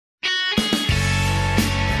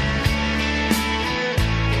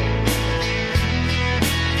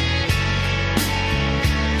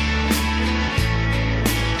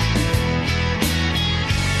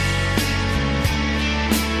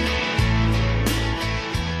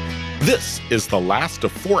This is the last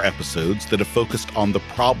of 4 episodes that have focused on the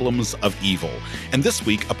problems of evil. And this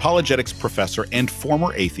week, apologetics professor and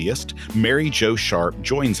former atheist Mary Jo Sharp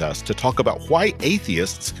joins us to talk about why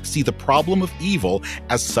atheists see the problem of evil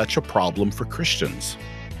as such a problem for Christians.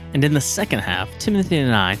 And in the second half, Timothy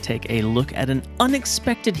and I take a look at an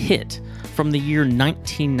unexpected hit from the year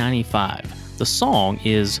 1995. The song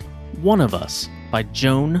is One of Us by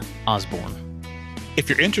Joan, Osborne. If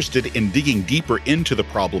you're interested in digging deeper into the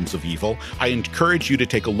problems of evil, I encourage you to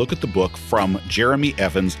take a look at the book from Jeremy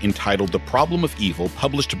Evans entitled The Problem of Evil,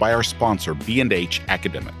 published by our sponsor, B&H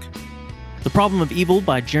Academic. The Problem of Evil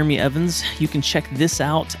by Jeremy Evans. You can check this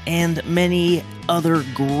out and many other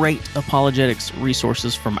great apologetics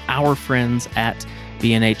resources from our friends at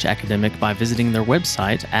B&H Academic by visiting their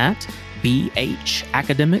website at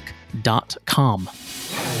bhacademic.com.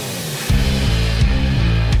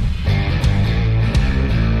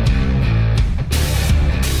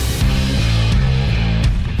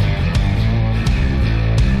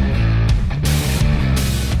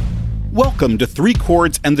 Welcome to Three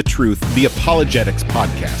Chords and the Truth, the Apologetics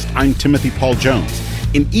Podcast. I'm Timothy Paul Jones.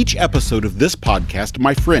 In each episode of this podcast,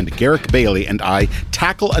 my friend Garrick Bailey and I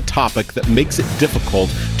tackle a topic that makes it difficult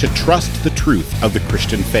to trust the truth of the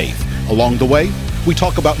Christian faith. Along the way, we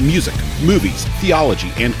talk about music, movies,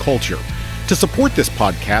 theology, and culture. To support this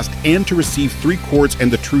podcast and to receive Three Chords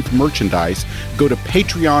and the Truth merchandise, go to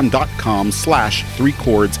patreon.com/Three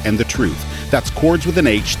Chords and the Truth. That's chords with an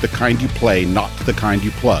H, the kind you play, not the kind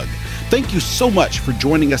you plug. Thank you so much for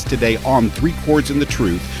joining us today on Three Chords and the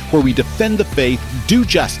Truth, where we defend the faith, do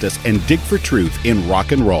justice, and dig for truth in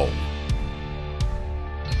rock and roll.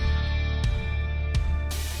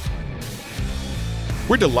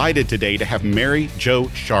 We're delighted today to have Mary Jo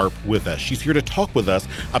Sharp with us. She's here to talk with us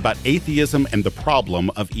about atheism and the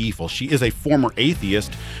problem of evil. She is a former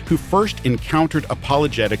atheist who first encountered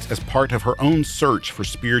apologetics as part of her own search for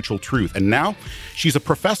spiritual truth. And now she's a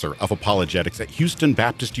professor of apologetics at Houston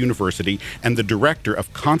Baptist University and the director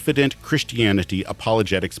of Confident Christianity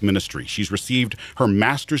Apologetics Ministry. She's received her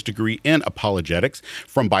master's degree in apologetics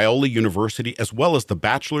from Biola University, as well as the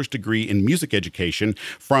bachelor's degree in music education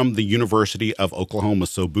from the University of Oklahoma.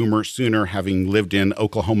 So boomer sooner, having lived in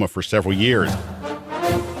Oklahoma for several years.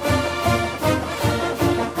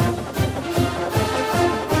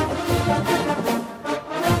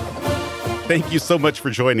 Thank you so much for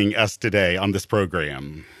joining us today on this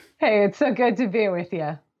program. Hey, it's so good to be with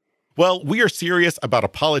you. Well, we are serious about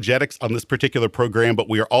apologetics on this particular program, but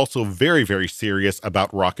we are also very, very serious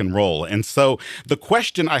about rock and roll. And so the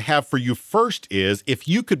question I have for you first is, if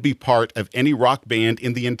you could be part of any rock band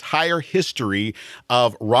in the entire history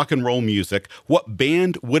of rock and roll music, what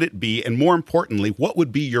band would it be? And more importantly, what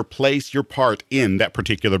would be your place, your part in that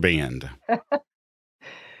particular band?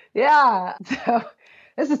 Yeah. So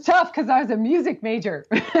this is tough because I was a music major.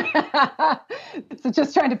 So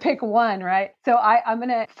just trying to pick one, right? So I'm going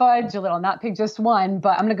to fudge a little, not pick just one,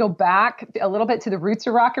 but I'm going to go back a little bit to the roots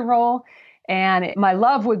of rock and roll. And my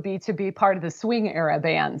love would be to be part of the swing era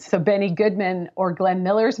bands. So Benny Goodman or Glenn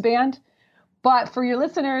Miller's band. But for your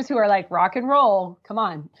listeners who are like rock and roll, come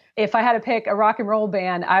on. If I had to pick a rock and roll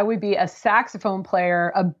band, I would be a saxophone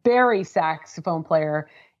player, a Barry saxophone player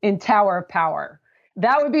in Tower of Power.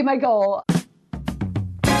 That would be my goal.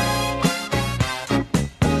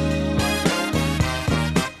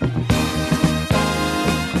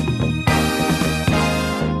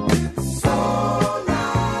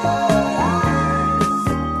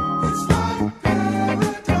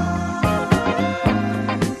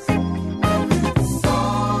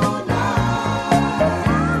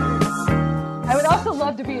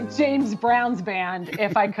 To be in James Brown's band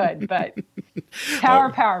if I could, but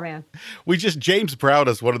Tower Power, man. James Brown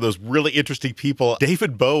is one of those really interesting people.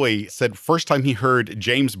 David Bowie said first time he heard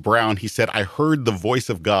James Brown, he said, I heard the voice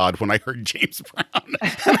of God when I heard James Brown.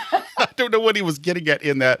 I don't know what he was getting at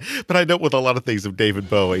in that, but I know with a lot of things of David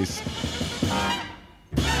Bowie's.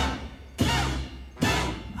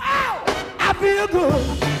 Ow! I feel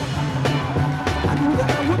good. I knew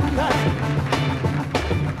that I wouldn't die.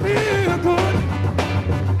 Feel good.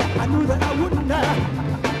 I knew that I wouldn't die.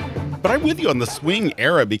 But I'm with you on the swing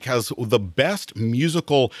era because the best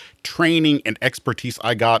musical training and expertise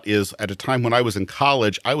I got is at a time when I was in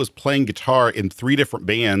college, I was playing guitar in 3 different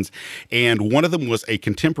bands, and one of them was a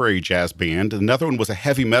contemporary jazz band, another one was a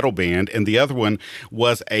heavy metal band, and the other one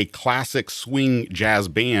was a classic swing jazz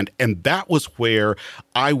band, and that was where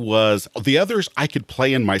I was. The others I could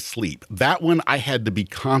play in my sleep. That one I had to be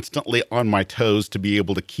constantly on my toes to be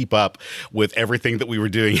able to keep up with everything that we were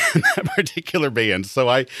doing in that particular band. So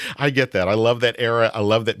I get get that. I love that era. I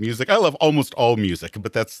love that music. I love almost all music,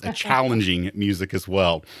 but that's a challenging music as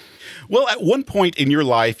well. Well, at one point in your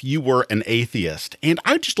life, you were an atheist. And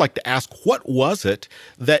I'd just like to ask, what was it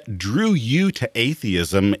that drew you to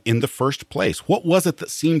atheism in the first place? What was it that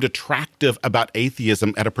seemed attractive about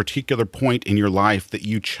atheism at a particular point in your life that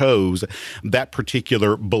you chose that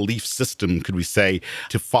particular belief system, could we say,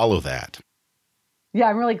 to follow that? Yeah,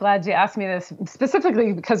 I'm really glad you asked me this,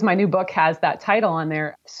 specifically because my new book has that title on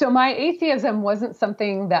there. So my atheism wasn't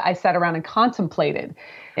something that I sat around and contemplated.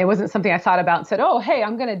 It wasn't something I thought about and said, oh, hey,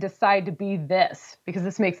 I'm going to decide to be this because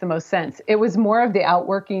this makes the most sense. It was more of the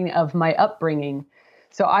outworking of my upbringing.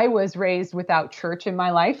 So I was raised without church in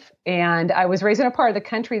my life, and I was raised in a part of the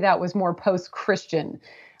country that was more post-Christian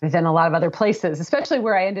than a lot of other places, especially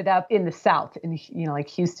where I ended up in the South, in like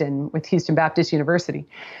Houston, with Houston Baptist University.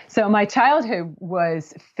 So my childhood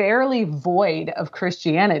was fairly void of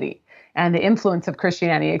Christianity and the influence of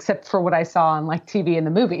Christianity, except for what I saw on like TV and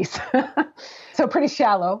the movies. So pretty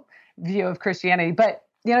shallow view of Christianity. But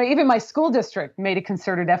even my school district made a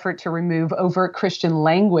concerted effort to remove overt Christian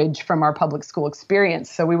language from our public school experience.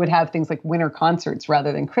 So we would have things like winter concerts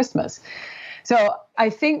rather than Christmas. So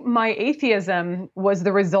I think my atheism was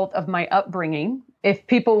the result of my upbringing. If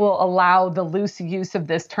people will allow the loose use of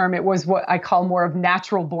this term, it was what I call more of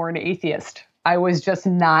natural born atheist. I was just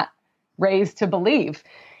not raised to believe.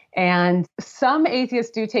 And some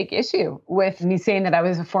atheists do take issue with me saying that I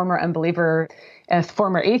was a former unbeliever, a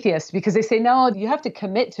former atheist, because they say, no, you have to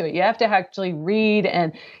commit to it. You have to actually read.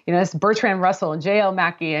 And, it's Bertrand Russell and J.L.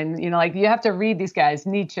 Mackie. And, you have to read these guys,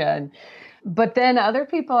 Nietzsche. But then other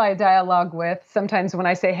people I dialogue with, sometimes when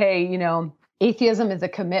I say, hey, atheism is a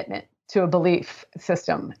commitment to a belief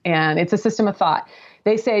system, and it's a system of thought.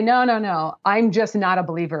 They say, no, I'm just not a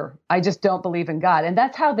believer. I just don't believe in God. And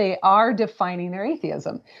that's how they are defining their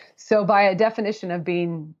atheism. So by a definition of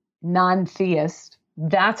being non-theist,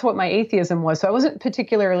 that's what my atheism was. So I wasn't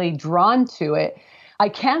particularly drawn to it. I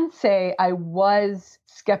can say I was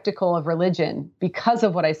skeptical of religion because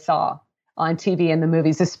of what I saw on TV and the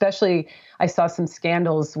movies. Especially, I saw some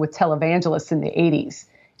scandals with televangelists in the 80s.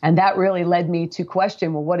 And that really led me to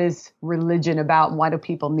question, well, what is religion about and why do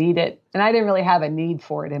people need it? And I didn't really have a need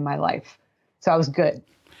for it in my life. So I was good.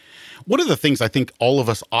 One of the things I think all of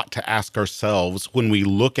us ought to ask ourselves when we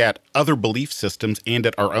look at other belief systems and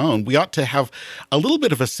at our own, we ought to have a little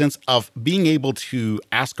bit of a sense of being able to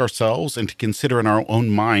ask ourselves and to consider in our own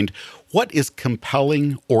mind, what is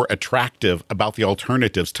compelling or attractive about the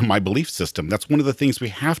alternatives to my belief system? That's one of the things we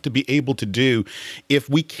have to be able to do. If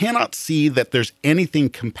we cannot see that there's anything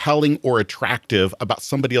compelling or attractive about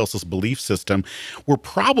somebody else's belief system, we're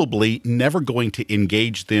probably never going to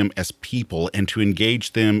engage them as people and to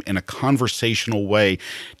engage them in a conversational way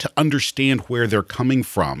to understand where they're coming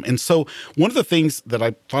from. And so one of the things that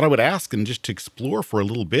I thought I would ask and just to explore for a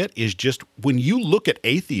little bit is just when you look at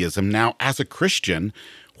atheism now as a Christian,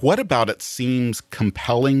 what about it seems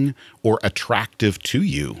compelling or attractive to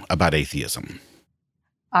you about atheism?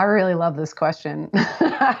 I really love this question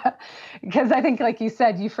because I think, like you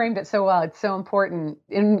said, you framed it so well. It's so important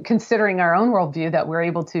in considering our own worldview that we're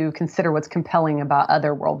able to consider what's compelling about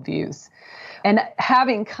other worldviews. And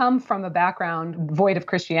having come from a background void of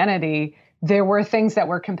Christianity, there were things that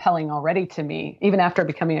were compelling already to me, even after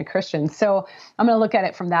becoming a Christian. So I'm going to look at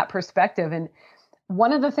it from that perspective. And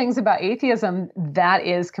one of the things about atheism that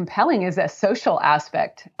is compelling is a social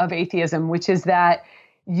aspect of atheism, which is that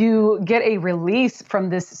you get a release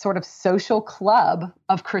from this sort of social club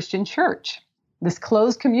of Christian church, this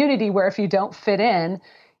closed community where if you don't fit in,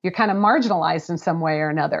 you're kind of marginalized in some way or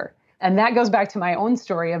another. And that goes back to my own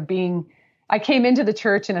story of I came into the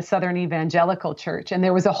church in a Southern evangelical church, and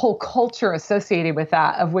there was a whole culture associated with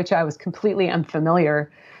that, of which I was completely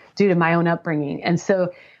unfamiliar due to my own upbringing. And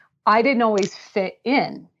so I didn't always fit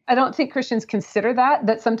in. I don't think Christians consider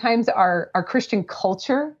that sometimes our Christian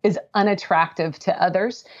culture is unattractive to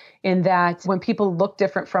others, in that when people look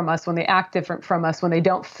different from us, when they act different from us, when they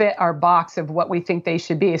don't fit our box of what we think they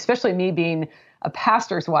should be, especially me being a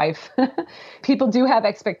pastor's wife, people do have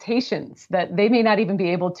expectations that they may not even be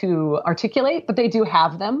able to articulate, but they do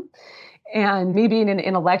have them. And me being an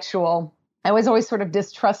intellectual, I was always sort of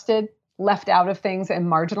distrusted, left out of things, and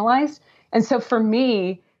marginalized. And so for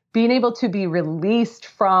me, being able to be released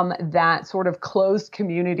from that sort of closed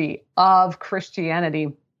community of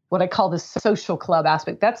Christianity, what I call the social club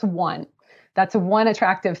aspect, that's one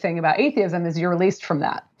attractive thing about atheism, is you're released from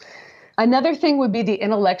that. Another thing would be the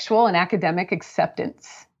intellectual and academic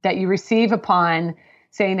acceptance that you receive upon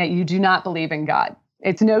saying that you do not believe in God.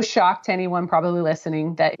 It's no shock to anyone probably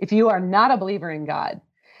listening that if you are not a believer in God,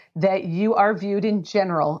 that you are viewed in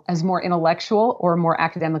general as more intellectual or more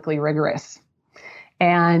academically rigorous.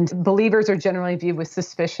 And believers are generally viewed with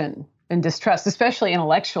suspicion and distrust, especially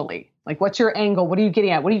intellectually. Like, what's your angle? What are you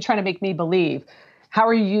getting at? What are you trying to make me believe? How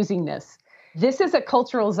are you using this? This is a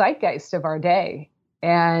cultural zeitgeist of our day.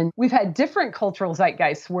 And we've had different cultural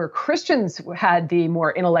zeitgeists where Christians had the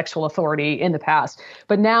more intellectual authority in the past,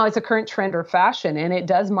 but now it's a current trend or fashion, and it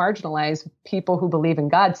does marginalize people who believe in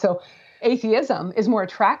God. So atheism is more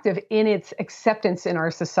attractive in its acceptance in our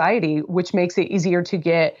society, which makes it easier to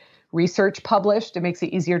get research published. It makes it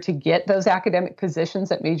easier to get those academic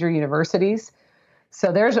positions at major universities.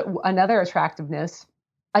 So there's another attractiveness.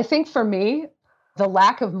 I think for me, the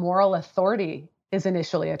lack of moral authority is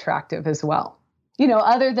initially attractive as well. You know,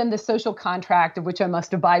 other than the social contract of which I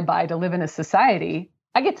must abide by to live in a society,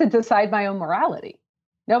 I get to decide my own morality.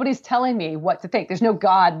 Nobody's telling me what to think. There's no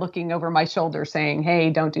God looking over my shoulder saying,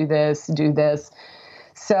 hey, don't do this, do this.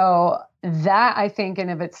 So that, I think, in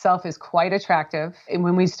of itself is quite attractive. And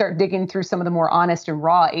when we start digging through some of the more honest and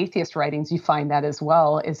raw atheist writings, you find that as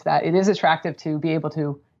well, is that it is attractive to be able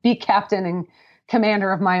to be captain and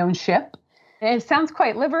commander of my own ship. And it sounds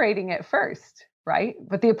quite liberating at first, right?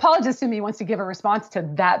 But the apologist in me wants to give a response to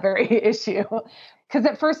that very issue. Because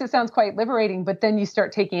at first it sounds quite liberating, but then you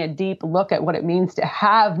start taking a deep look at what it means to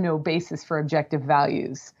have no basis for objective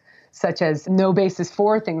values, such as no basis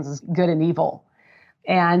for things as good and evil.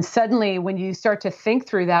 And suddenly, when you start to think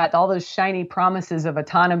through that, all those shiny promises of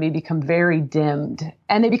autonomy become very dimmed.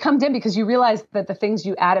 And they become dim because you realize that the things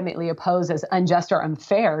you adamantly oppose as unjust or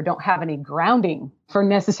unfair don't have any grounding for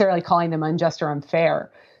necessarily calling them unjust or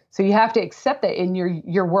unfair. So you have to accept that in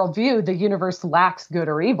your worldview, the universe lacks good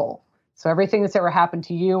or evil. So everything that's ever happened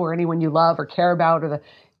to you or anyone you love or care about, or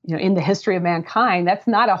in the history of mankind, that's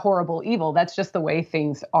not a horrible evil. That's just the way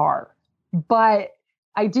things are. But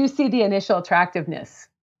I do see the initial attractiveness.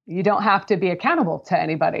 You don't have to be accountable to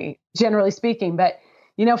anybody, generally speaking. But,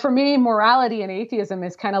 for me, morality and atheism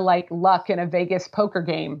is kind of like luck in a Vegas poker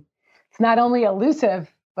game. It's not only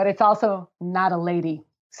elusive, but it's also not a lady.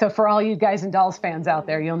 So for all you Guys and Dolls fans out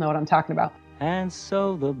there, you'll know what I'm talking about. And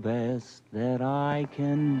so the best that I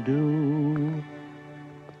can do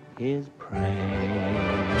is pray.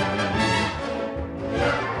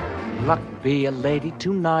 Luck be a lady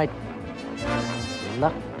tonight.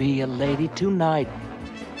 Luck be a lady tonight.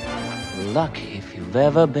 Luck, if you've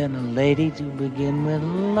ever been a lady to begin with,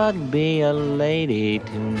 luck be a lady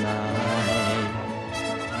tonight.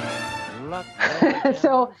 Luck.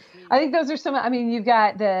 So I think those are some, you've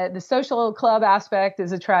got the social club aspect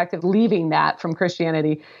is attractive, leaving that from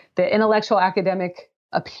Christianity. The intellectual academic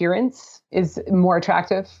appearance is more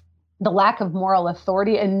attractive. The lack of moral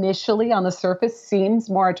authority initially on the surface seems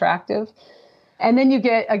more attractive. And then you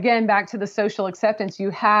get, again, back to the social acceptance. You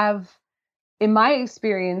have, in my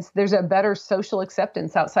experience, there's a better social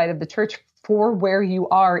acceptance outside of the church for where you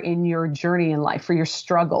are in your journey in life, for your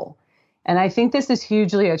struggle. And I think this is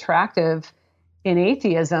hugely attractive in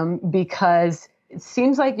atheism because it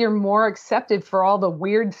seems like you're more accepted for all the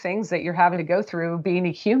weird things that you're having to go through being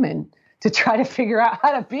a human to try to figure out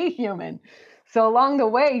how to be human. So along the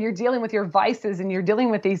way, you're dealing with your vices and you're dealing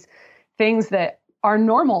with these things that are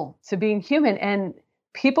normal to being human. And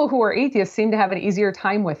people who are atheists seem to have an easier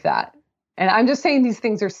time with that. And I'm just saying these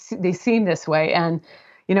things they seem this way. And,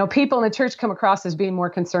 people in the church come across as being more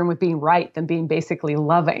concerned with being right than being basically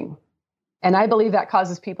loving. And I believe that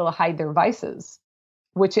causes people to hide their vices,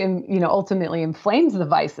 which, ultimately inflames the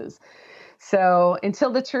vices. So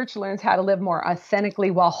until the church learns how to live more authentically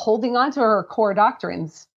while holding on to her core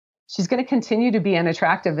doctrines, she's going to continue to be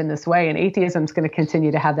unattractive in this way. And atheism is going to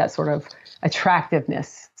continue to have that sort of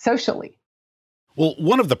attractiveness socially. Well,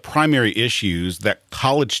 one of the primary issues that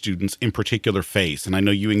college students in particular face, and I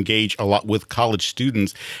know you engage a lot with college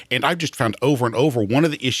students, and I've just found over and over, one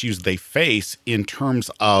of the issues they face in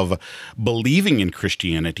terms of believing in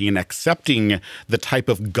Christianity and accepting the type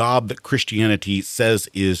of God that Christianity says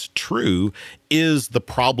is true is the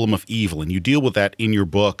problem of evil. And you deal with that in your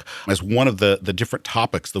book as one of the different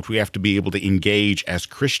topics that we have to be able to engage as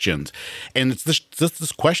Christians. And it's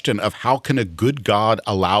this question of how can a good God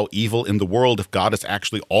allow evil in the world if God is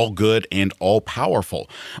actually all good and all powerful?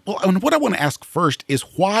 Well, and what I want to ask first is,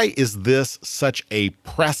 why is this such a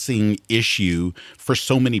pressing issue for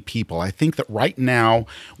so many people? I think that right now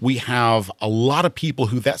we have a lot of people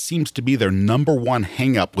who that seems to be their number one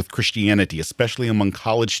hang-up with Christianity, especially among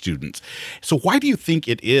college students. So why do you think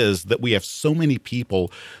it is that we have so many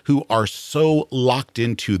people who are so locked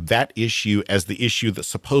into that issue as the issue that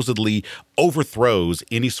supposedly overthrows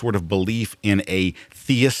any sort of belief in a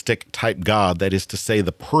theistic type God that that is to say,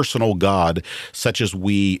 the personal God, such as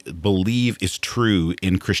we believe is true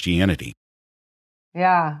in Christianity?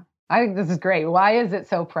 Yeah, I think this is great. Why is it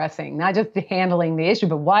so pressing? Not just handling the issue,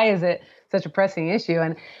 but why is it such a pressing issue?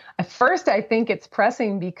 And at first, I think it's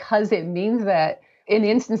pressing because it means that in the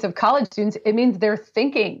instance of college students, it means they're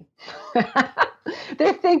thinking.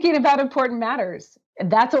 They're thinking about important matters. And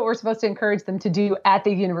that's what we're supposed to encourage them to do at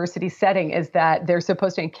the university setting, is that they're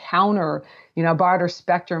supposed to encounter, a broader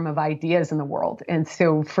spectrum of ideas in the world. And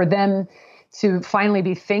so for them to finally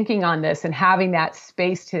be thinking on this and having that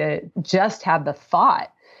space to just have the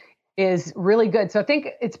thought is really good. So I think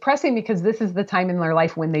it's pressing because this is the time in their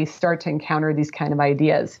life when they start to encounter these kind of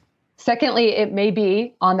ideas. Secondly, it may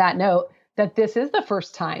be, on that note, that this is the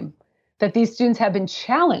first time that these students have been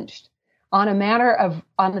challenged on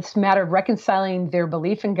this matter of reconciling their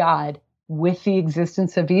belief in God with the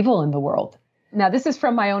existence of evil in the world. Now, this is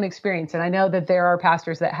from my own experience, and I know that there are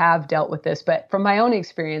pastors that have dealt with this, but from my own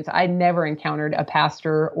experience, I never encountered a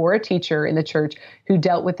pastor or a teacher in the church who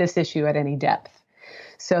dealt with this issue at any depth.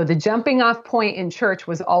 So the jumping off point in church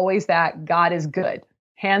was always that God is good,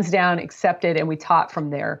 hands down, accepted, and we taught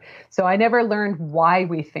from there. So I never learned why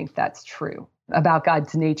we think that's true about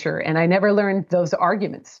God's nature, and I never learned those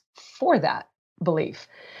arguments for that belief.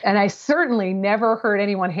 And I certainly never heard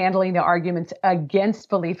anyone handling the arguments against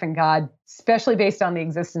belief in God, especially based on the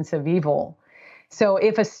existence of evil. So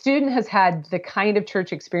if a student has had the kind of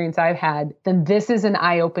church experience I've had, then this is an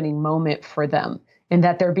eye-opening moment for them in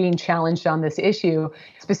that they're being challenged on this issue,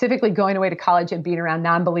 specifically going away to college and being around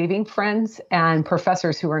non-believing friends and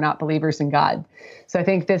professors who are not believers in God. So I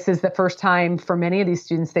think this is the first time for many of these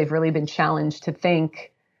students, they've really been challenged to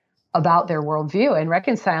think about their worldview and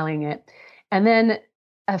reconciling it. And then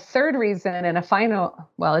a third reason, and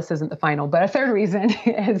this isn't the final, but a third reason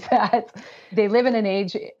is that they live in an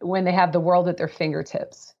age when they have the world at their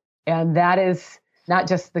fingertips. And that is not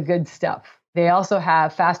just the good stuff. They also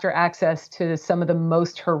have faster access to some of the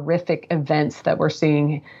most horrific events that we're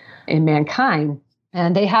seeing in mankind.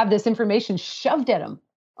 And they have this information shoved at them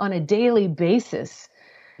on a daily basis,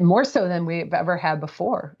 more so than we've ever had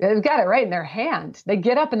before. They've got it right in their hand. They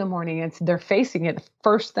get up in the morning and they're facing it the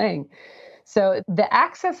first thing. So the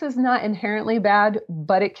access is not inherently bad,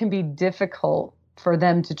 but it can be difficult for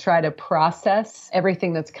them to try to process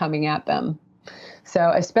everything that's coming at them.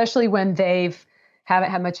 So especially when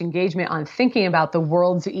haven't had much engagement on thinking about the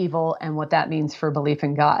world's evil and what that means for belief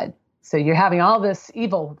in God. So you're having all this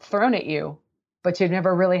evil thrown at you, but you've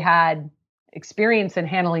never really had experience in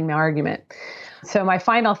handling the argument. So my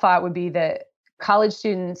final thought would be that college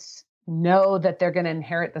students know that they're going to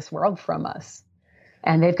inherit this world from us.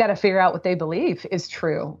 And they've got to figure out what they believe is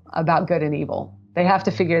true about good and evil. They have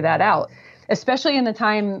to figure that out, especially in the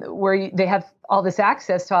time where they have all this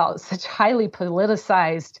access to such highly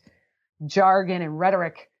politicized jargon and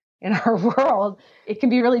rhetoric in our world. It can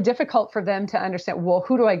be really difficult for them to understand, well,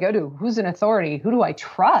 who do I go to? Who's an authority? Who do I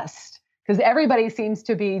trust? Because everybody seems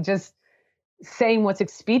to be just saying what's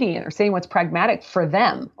expedient or saying what's pragmatic for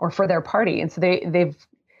them or for their party. And so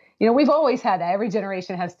we've always had that. Every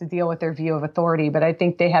generation has to deal with their view of authority, but I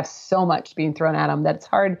think they have so much being thrown at them that it's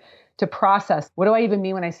hard to process. What do I even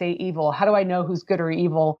mean when I say evil? How do I know who's good or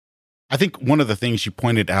evil? I think one of the things you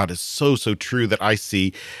pointed out is so true that I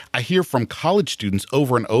hear from college students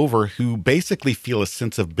over and over who basically feel a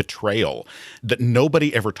sense of betrayal, that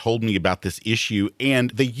nobody ever told me about this issue. And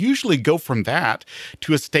they usually go from that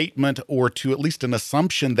to a statement or to at least an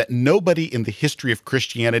assumption that nobody in the history of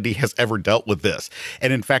Christianity has ever dealt with this.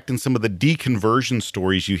 And in fact, in some of the deconversion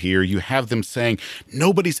stories you hear, you have them saying,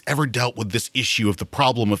 nobody's ever dealt with this issue of the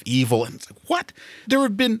problem of evil. And it's like, what? There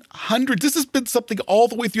have been hundreds. This has been something all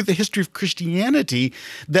the way through the history of Christianity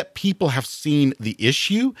that people have seen the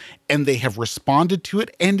issue and they have responded to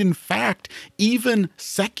it. And in fact, even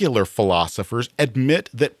secular philosophers admit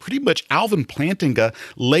that pretty much Alvin Plantinga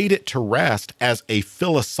laid it to rest as a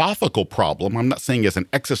philosophical problem. I'm not saying as an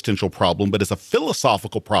existential problem, but as a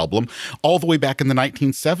philosophical problem all the way back in the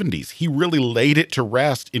 1970s. He really laid it to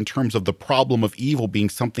rest in terms of the problem of evil being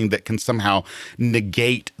something that can somehow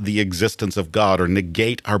negate the existence of God or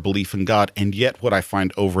negate our belief in God. And yet what I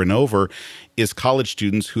find over and over is college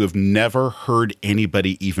students who have never heard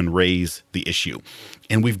anybody even raise the issue.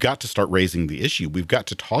 And we've got to start raising the issue. We've got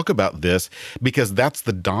to talk about this because that's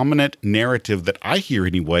the dominant narrative that I hear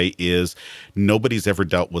anyway is nobody's ever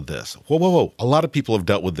dealt with this. Whoa. A lot of people have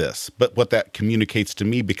dealt with this. But what that communicates to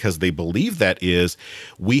me, because they believe that, is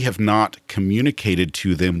we have not communicated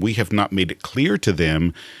to them. We have not made it clear to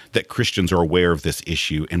them that Christians are aware of this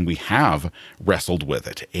issue and we have wrestled with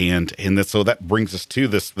it. And so that brings us to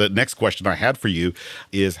the next question I had for you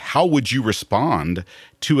is, how would you respond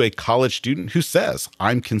to a college student who says,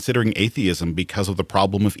 I'm considering atheism because of the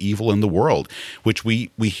problem of evil in the world? Which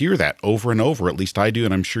we hear that over and over, at least I do,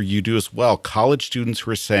 and I'm sure you do as well. College students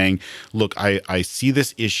who are saying, look, I see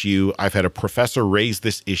this issue. I've had a professor raise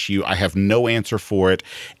this issue. I have no answer for it.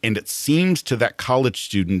 And it seems to that college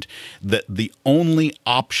student that the only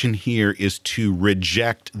option here is to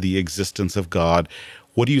reject the existence of God.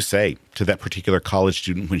 What do you say to that particular college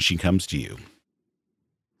student when she comes to you?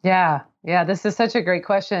 Yeah, this is such a great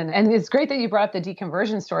question. And it's great that you brought up the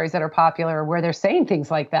deconversion stories that are popular where they're saying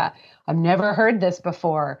things like that. I've never heard this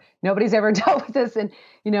before. Nobody's ever dealt with this. And,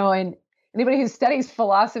 and anybody who studies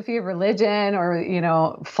philosophy of religion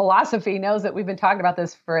or, philosophy knows that we've been talking about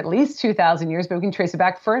this for at least 2,000 years, but we can trace it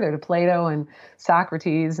back further to Plato and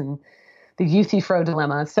Socrates and the Euthyphro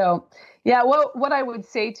dilemma. So, yeah, what I would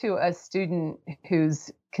say to a student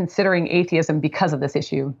who's considering atheism because of this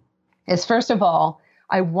issue is, first of all,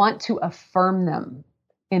 I want to affirm them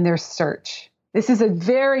in their search. This is a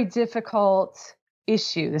very difficult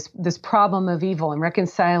issue, this problem of evil and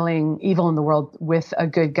reconciling evil in the world with a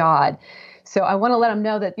good God. So I want to let them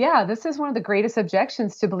know that, this is one of the greatest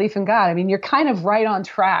objections to belief in God. I mean, you're kind of right on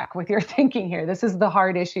track with your thinking here. This is the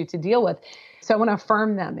hard issue to deal with. So I want to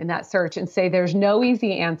affirm them in that search and say there's no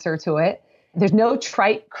easy answer to it. There's no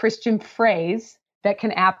trite Christian phrase that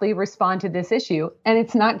can aptly respond to this issue, and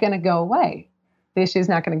it's not going to go away. The issue is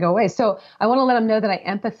not going to go away. So I want to let them know that I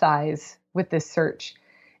empathize with this search.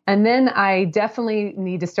 And then I definitely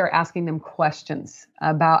need to start asking them questions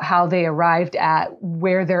about how they arrived at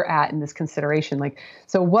where they're at in this consideration. Like,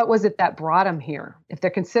 so what was it that brought them here? If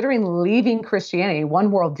they're considering leaving Christianity,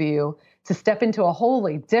 one worldview, to step into a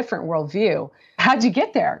wholly different worldview, how'd you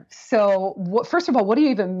get there? So first of all, what do you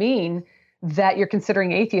even mean that you're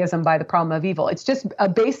considering atheism by the problem of evil? It's just a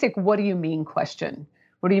basic, what do you mean question?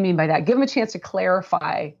 What do you mean by that? Give them a chance to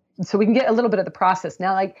clarify so we can get a little bit of the process.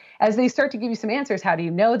 Now, like, as they start to give you some answers, how do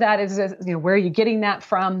you know that? Where are you getting that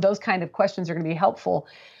from? Those kind of questions are going to be helpful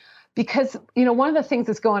because, one of the things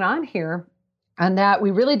that's going on here and that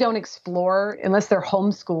we really don't explore unless they're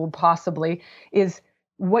homeschooled possibly is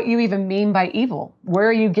what you even mean by evil. Where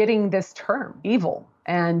are you getting this term, evil?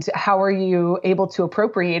 And how are you able to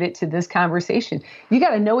appropriate it to this conversation? You got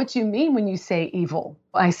to know what you mean when you say evil.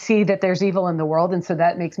 I see that there's evil in the world, and so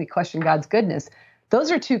that makes me question God's goodness. Those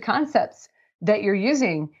are two concepts that you're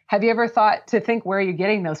using. Have you ever thought to think, where are you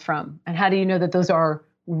getting those from? And how do you know that those are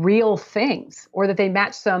real things or that they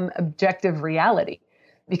match some objective reality?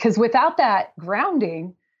 Because without that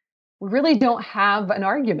grounding, we really don't have an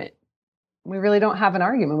argument.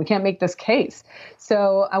 We can't make this case.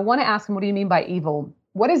 So I want to ask them, what do you mean by evil?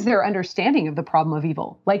 What is their understanding of the problem of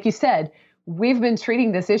evil? Like you said, we've been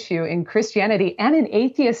treating this issue in Christianity and in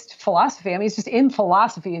atheist philosophy. I mean, it's just in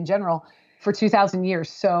philosophy in general for 2,000 years.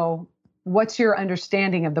 So what's your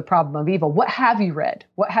understanding of the problem of evil? What have you read?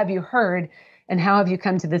 What have you heard? And how have you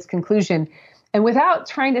come to this conclusion? And without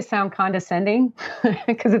trying to sound condescending,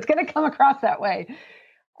 because it's going to come across that way,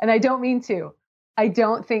 and I don't mean to, I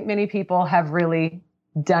don't think many people have really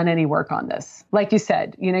done any work on this. Like you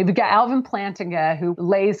said, you've got Alvin Plantinga, who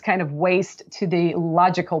lays kind of waste to the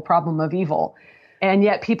logical problem of evil. And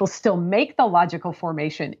yet people still make the logical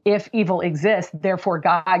formation. If evil exists, therefore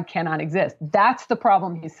God cannot exist. That's the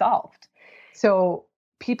problem he solved. So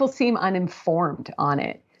people seem uninformed on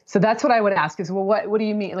it. So that's what I would ask is, well, what do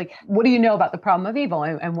you mean? Like, what do you know about the problem of evil?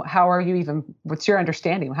 And how are you what's your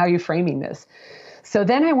understanding? How are you framing this? So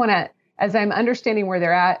then I want to, as I'm understanding where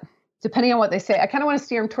they're at, depending on what they say, I kind of want to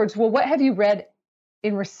steer them towards, well, what have you read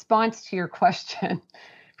in response to your question?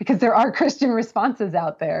 Because there are Christian responses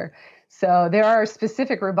out there. So there are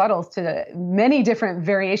specific rebuttals to many different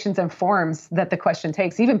variations and forms that the question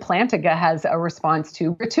takes. Even Plantinga has a response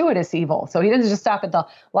to gratuitous evil. So he doesn't just stop at the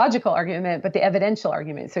logical argument, but the evidential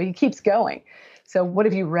argument. So he keeps going. So what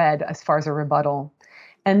have you read as far as a rebuttal?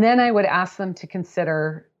 And then I would ask them to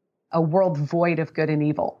consider a world void of good and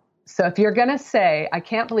evil. So if you're going to say, I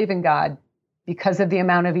can't believe in God because of the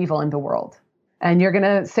amount of evil in the world, and you're going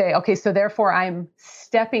to say, okay, so therefore I'm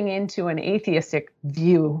stepping into an atheistic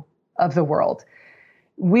view of the world,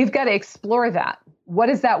 we've got to explore that. What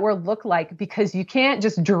does that world look like? Because you can't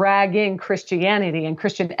just drag in Christianity and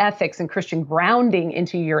Christian ethics and Christian grounding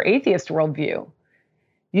into your atheist worldview.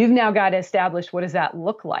 You've now got to establish, what does that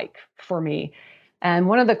look like for me? And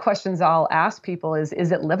one of the questions I'll ask people is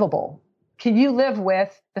it livable? Can you live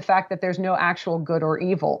with the fact that there's no actual good or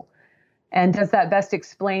evil? And does that best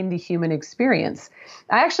explain the human experience?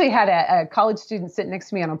 I actually had a college student sit next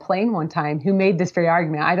to me on a plane one time who made this very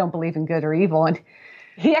argument. I don't believe in good or evil. And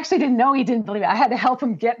he actually didn't know he didn't believe it. I had to help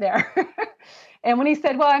him get there. And when he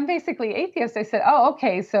said, well, I'm basically atheist, I said, oh,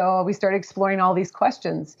 okay. So we started exploring all these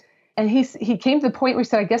questions. And he came to the point where he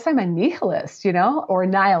said, I guess I'm a nihilist, or a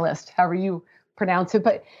nihilist, however you pronounce it.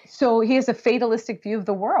 But so he has a fatalistic view of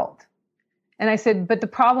the world. And I said, but the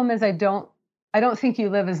problem is I don't think you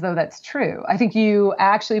live as though that's true. I think you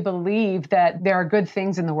actually believe that there are good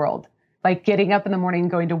things in the world, like getting up in the morning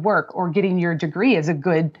and going to work, or getting your degree is a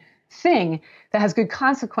good thing that has good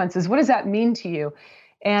consequences. What does that mean to you?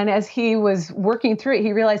 And as he was working through it,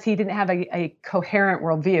 he realized he didn't have a coherent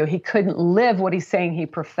worldview. He couldn't live what he's saying he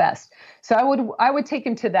professed. So I would take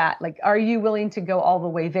him to that. Like, are you willing to go all the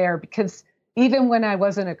way there? Because even when I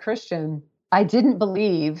wasn't a Christian, I didn't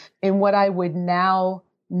believe in what I would now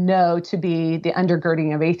know to be the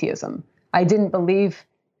undergirding of atheism. I didn't believe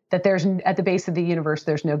that there's, at the base of the universe,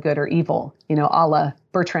 there's no good or evil, a la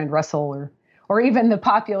Bertrand Russell or even the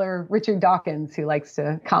popular Richard Dawkins, who likes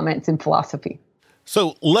to comment in philosophy.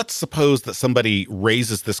 So let's suppose that somebody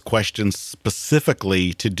raises this question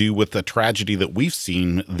specifically to do with the tragedy that we've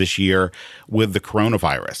seen this year with the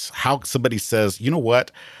coronavirus. How somebody says, you know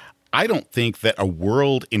what? I don't think that a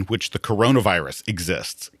world in which the coronavirus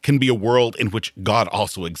exists can be a world in which God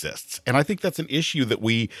also exists. And I think that's an issue that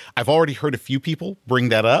I've already heard a few people bring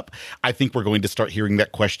that up. I think we're going to start hearing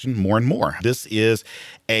that question more and more. This is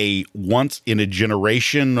a once in a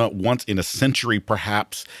generation, once in a century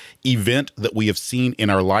perhaps, event that we have seen in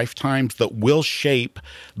our lifetimes that will shape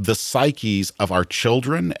the psyches of our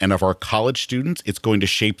children and of our college students. It's going to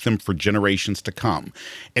shape them for generations to come.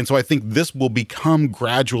 And so I think this will become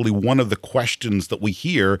gradually one of the questions that we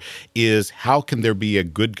hear is, how can there be a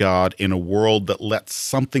good God in a world that lets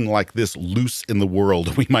something like this loose in the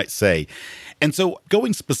world, we might say? And so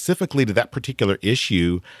going specifically to that particular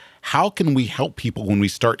issue, how can we help people when we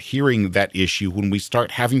start hearing that issue, when we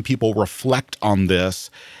start having people reflect on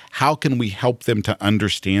this? How can we help them to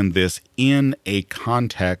understand this in a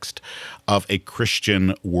context of a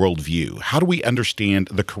Christian worldview? How do we understand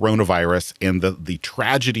the coronavirus and the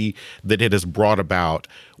tragedy that it has brought about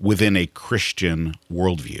within a Christian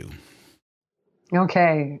worldview?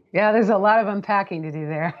 Okay. Yeah, there's a lot of unpacking to do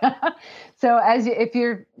there. So if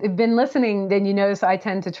you've been listening, then you notice I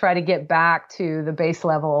tend to try to get back to the base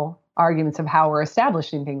level arguments of how we're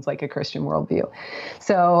establishing things like a Christian worldview.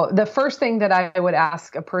 So the first thing that I would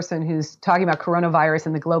ask a person who's talking about coronavirus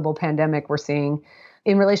and the global pandemic we're seeing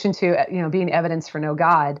in relation to, being evidence for no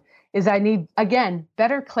God, is I need, again,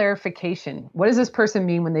 better clarification. What does this person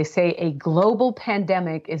mean when they say a global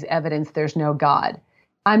pandemic is evidence there's no God?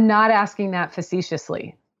 I'm not asking that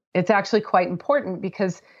facetiously. It's actually quite important,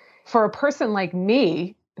 because for a person like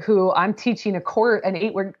me, who I'm teaching an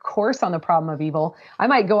 8-week course on the problem of evil, I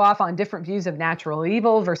might go off on different views of natural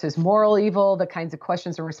evil versus moral evil, the kinds of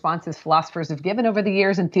questions and responses philosophers have given over the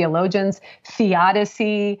years, and theologians,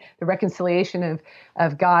 theodicy, the reconciliation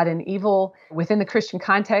of God and evil within the Christian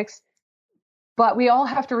context. But we all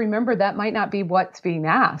have to remember that might not be what's being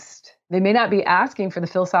asked. They may not be asking for the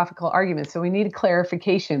philosophical arguments, so we need a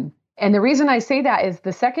clarification. And the reason I say that is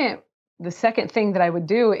the second thing that I would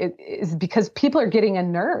do is because people are getting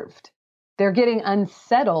unnerved. They're getting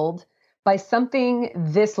unsettled by something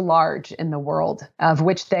this large in the world of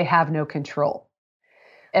which they have no control.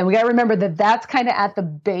 And we got to remember that that's kind of at the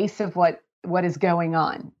base of what is going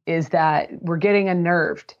on, is that we're getting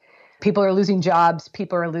unnerved. People are losing jobs.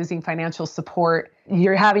 People are losing financial support.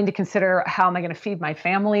 You're having to consider, how am I going to feed my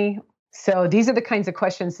family? So these are the kinds of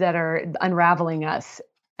questions that are unraveling us.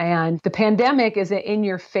 And the pandemic is an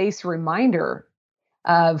in-your-face reminder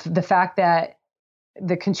of the fact that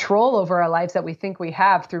the control over our lives that we think we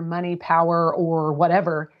have through money, power, or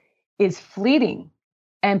whatever is fleeting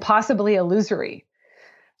and possibly illusory.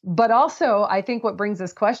 But also, I think what brings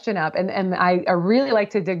this question up, and I really like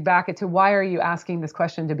to dig back into why are you asking this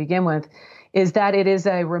question to begin with, is that it is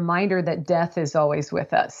a reminder that death is always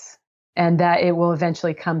with us and that it will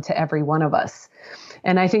eventually come to every one of us.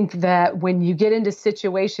 And I think that when you get into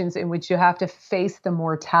situations in which you have to face the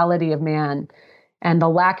mortality of man and the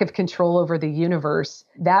lack of control over the universe,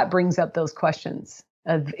 that brings up those questions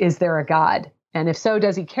of, is there a God? And if so,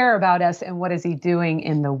 does he care about us? And what is he doing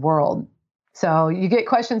in the world? So you get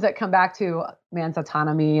questions that come back to man's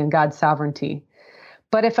autonomy and God's sovereignty.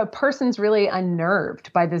 But if a person's really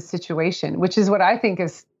unnerved by this situation, which is what I think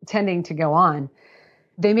is tending to go on,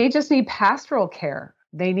 they may just need pastoral care.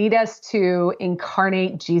 They need us to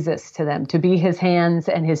incarnate Jesus to them, to be his hands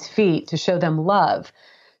and his feet, to show them love,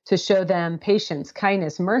 to show them patience,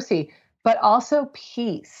 kindness, mercy, but also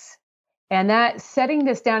peace. And that, setting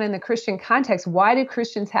this down in the Christian context, why do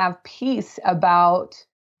Christians have peace about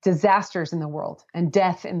disasters in the world and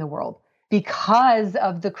death in the world? Because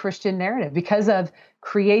of the Christian narrative, because of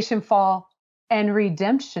creation, fall, and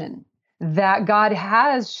redemption. That God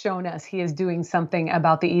has shown us he is doing something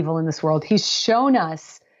about the evil in this world. He's shown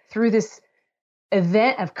us through this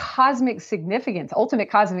event of cosmic significance,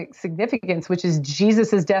 ultimate cosmic significance, which is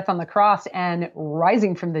Jesus's death on the cross and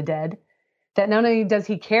rising from the dead, that not only does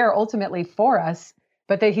he care ultimately for us,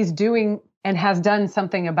 but that he's doing and has done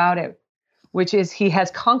something about it, which is he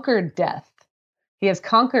has conquered death. He has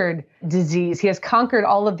conquered disease. He has conquered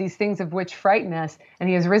all of these things of which frighten us, and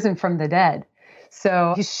he has risen from the dead.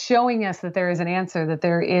 So he's showing us that there is an answer, that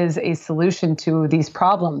there is a solution to these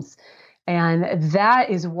problems. And that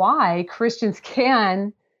is why Christians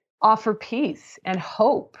can offer peace and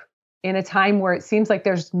hope in a time where it seems like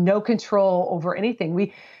there's no control over anything.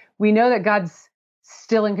 We know that God's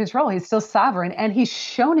still in control. He's still sovereign, and he's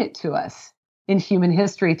shown it to us in human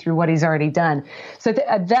history through what he's already done. So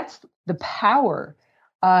that's the power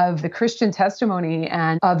of the Christian testimony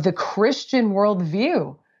and of the Christian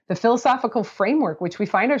worldview, the philosophical framework which we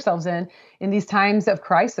find ourselves in these times of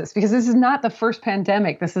crisis, because this is not the first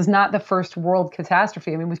pandemic. This is not the first world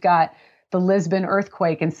catastrophe. I mean, we've got the Lisbon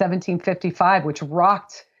earthquake in 1755, which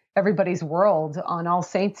rocked everybody's world on All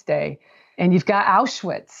Saints' Day. And you've got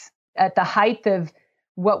Auschwitz at the height of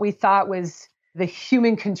what we thought was the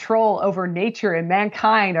human control over nature and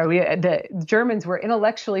mankind. The Germans were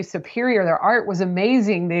intellectually superior. Their art was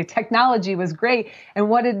amazing. The technology was great. And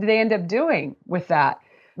what did they end up doing with that?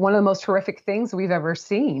 One of the most horrific things we've ever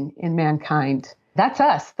seen in mankind. That's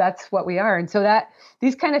us. That's what we are. And so that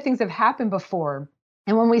these kind of things have happened before.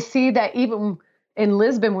 And when we see that even in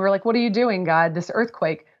Lisbon, we're like, what are you doing, God, this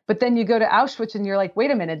earthquake? But then you go to Auschwitz and you're like, wait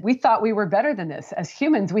a minute, we thought we were better than this. As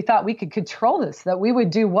humans, we thought we could control this, that we would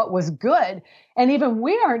do what was good. And even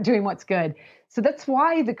we aren't doing what's good. So that's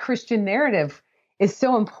why the Christian narrative is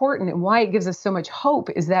so important, and why it gives us so much hope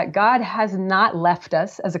is that God has not left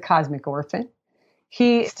us as a cosmic orphan.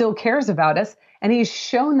 He still cares about us, and he's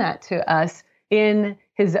shown that to us in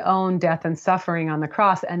his own death and suffering on the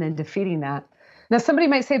cross and then defeating that. Now, somebody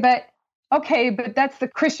might say, but that's the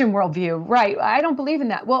Christian worldview, right? I don't believe in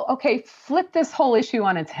that. Well, okay, flip this whole issue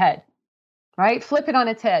on its head, right? Flip it on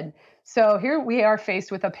its head. So here we are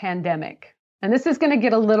faced with a pandemic, and this is going to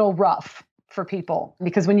get a little rough for people,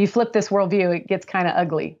 because when you flip this worldview, it gets kind of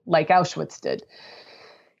ugly, like Auschwitz did.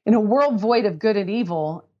 In a world void of good and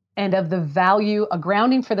evil, and of the value, a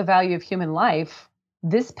grounding for the value of human life,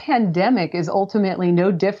 this pandemic is ultimately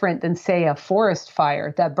no different than, say, a forest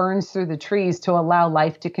fire that burns through the trees to allow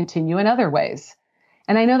life to continue in other ways.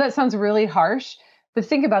 And I know that sounds really harsh, but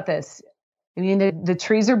think about this. I mean, the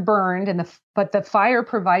trees are burned, but the fire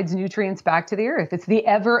provides nutrients back to the earth. It's the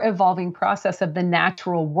ever-evolving process of the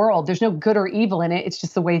natural world. There's no good or evil in it. It's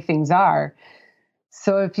just the way things are.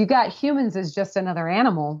 So if you got humans as just another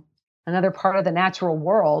animal, another part of the natural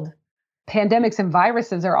world, pandemics and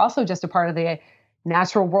viruses are also just a part of the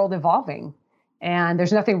natural world evolving. And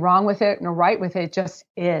there's nothing wrong with it, no right with it, it just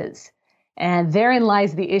is. And therein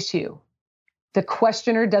lies the issue. The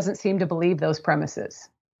questioner doesn't seem to believe those premises,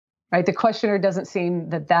 right? The questioner doesn't seem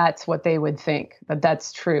that that's what they would think, that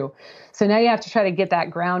that's true. So now you have to try to get that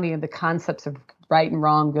grounding of the concepts of right and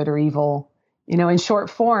wrong, good or evil. You know, in short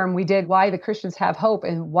form, we did why the Christians have hope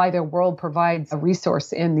and why their world provides a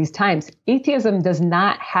resource in these times. Atheism does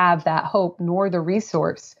not have that hope nor the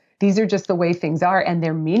resource. These are just the way things are, and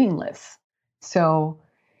they're meaningless. So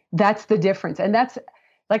that's the difference. And that's,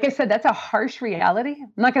 like I said, that's a harsh reality.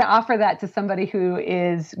 I'm not going to offer that to somebody who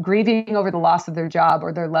is grieving over the loss of their job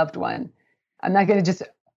or their loved one. I'm not going to just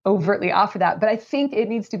overtly offer that, but I think it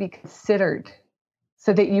needs to be considered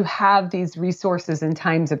so that you have these resources in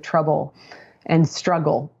times of trouble and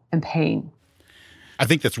struggle and pain. I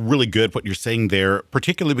think that's really good what you're saying there,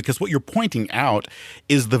 particularly because what you're pointing out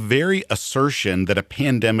is the very assertion that a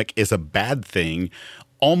pandemic is a bad thing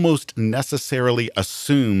almost necessarily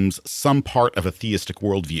assumes some part of a theistic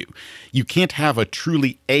worldview. You can't have a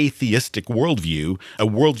truly atheistic worldview, a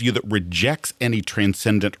worldview that rejects any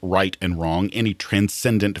transcendent right and wrong, any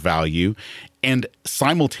transcendent value, and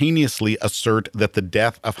simultaneously assert that the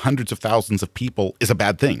death of hundreds of thousands of people is a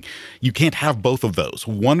bad thing. You can't have both of those.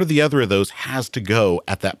 One or the other of those has to go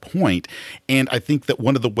at that point. And I think that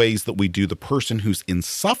one of the ways that we do the person who's in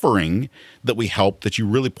suffering that we help, that you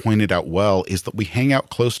really pointed out well, is that we hang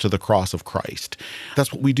out close to the cross of Christ.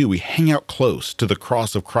 That's what we do. We hang out close to the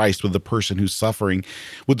cross of Christ with the person who's suffering,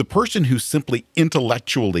 with the person who's simply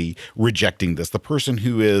intellectually rejecting this, the person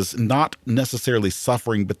who is not necessarily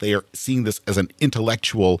suffering, but they are seeing this as an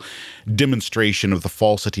intellectual demonstration of the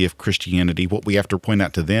falsity of Christianity. What we have to point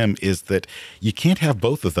out to them is that you can't have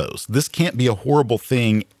both of those. This can't be a horrible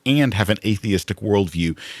thing and have an atheistic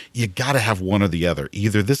worldview. You got to have one or the other.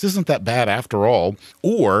 Either this isn't that bad after all,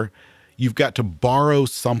 or you've got to borrow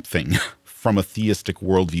something from a theistic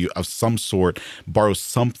worldview of some sort, borrow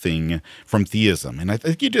something from theism. And I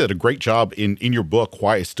think you did a great job in your book,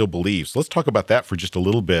 Why I Still Believe. So let's talk about that for just a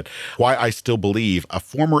little bit. Why I Still Believe, a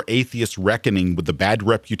former atheist reckoning with the bad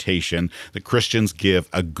reputation that Christians give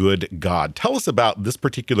a good God. Tell us about this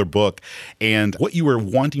particular book and what you were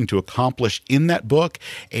wanting to accomplish in that book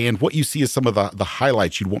and what you see as some of the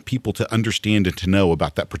highlights you'd want people to understand and to know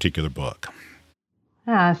about that particular book.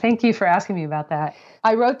 Thank you for asking me about that.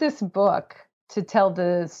 I wrote this book to tell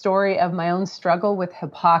the story of my own struggle with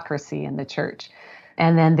hypocrisy in the church,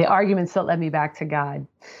 and then the arguments that led me back to God.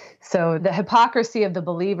 So the hypocrisy of the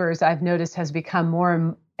believers, I've noticed, has become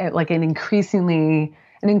more like an increasing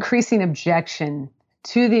objection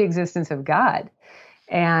to the existence of God.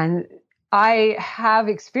 And I have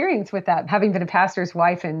experience with that, having been a pastor's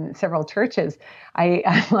wife in several churches. I'm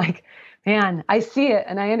like, man, I see it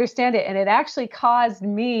and I understand it. And it actually caused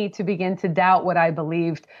me to begin to doubt what I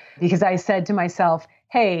believed, because I said to myself,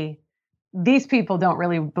 hey, these people don't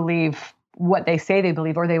really believe what they say they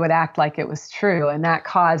believe, or they would act like it was true. And that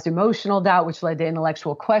caused emotional doubt, which led to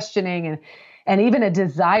intellectual questioning and even a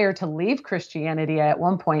desire to leave Christianity at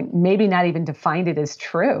one point, maybe not even to find it as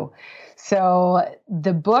true. So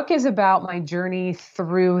the book is about my journey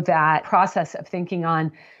through that process of thinking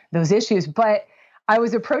on those issues. But I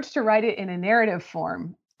was approached to write it in a narrative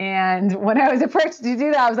form. And when I was approached to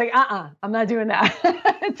do that, I was like, I'm not doing that.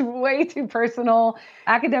 It's way too personal.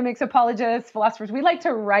 Academics, apologists, philosophers, we like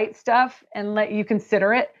to write stuff and let you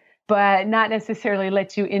consider it, but not necessarily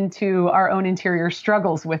let you into our own interior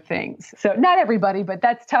struggles with things. So not everybody, but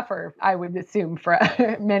that's tougher, I would assume, for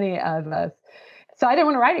many of us. So I didn't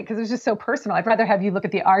want to write it because it was just so personal. I'd rather have you look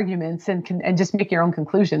at the arguments and just make your own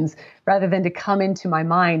conclusions rather than to come into my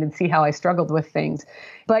mind and see how I struggled with things.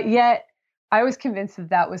 But yet I was convinced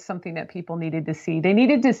that was something that people needed to see. They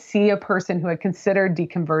needed to see a person who had considered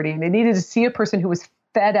deconverting. They needed to see a person who was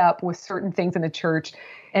fed up with certain things in the church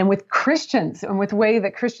and with Christians and with the way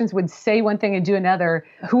that Christians would say one thing and do another,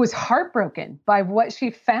 who was heartbroken by what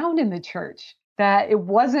she found in the church. That it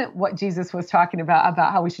wasn't what Jesus was talking about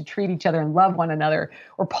how we should treat each other and love one another,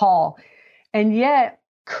 or Paul, and yet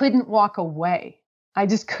couldn't walk away. I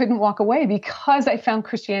just couldn't walk away because I found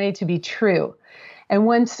Christianity to be true. And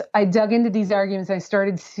once I dug into these arguments, I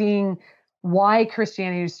started seeing why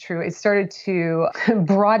Christianity is true. It started to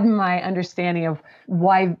broaden my understanding of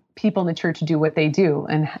why people in the church do what they do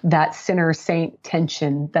and that sinner-saint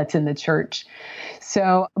tension that's in the church.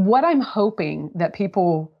 So what I'm hoping that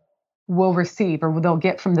people will receive or they'll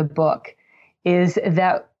get from the book is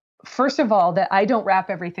that, first of all, that I don't wrap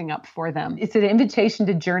everything up for them. It's an invitation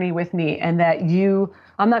to journey with me, and that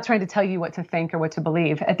I'm not trying to tell you what to think or what to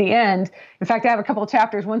believe. At the end, in fact, I have a couple of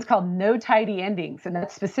chapters. One's called No Tidy Endings, and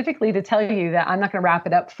that's specifically to tell you that I'm not going to wrap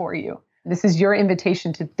it up for you. This is your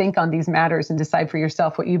invitation to think on these matters and decide for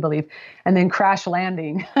yourself what you believe. And then Crash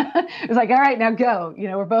Landing. It's like, all right, now go.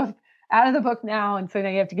 We're both out of the book now, and so now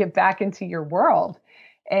you have to get back into your world.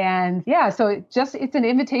 And yeah, so it's an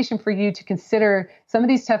invitation for you to consider some of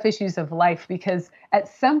these tough issues of life, because at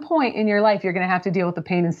some point in your life, you're going to have to deal with the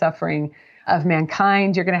pain and suffering of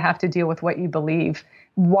mankind. You're going to have to deal with what you believe,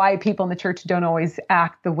 why people in the church don't always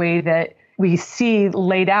act the way that we see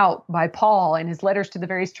laid out by Paul in his letters to the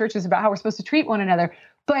various churches about how we're supposed to treat one another.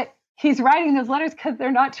 But he's writing those letters because they're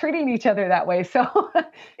not treating each other that way. So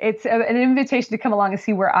it's an invitation to come along and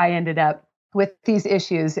see where I ended up with these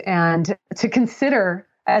issues, and to consider,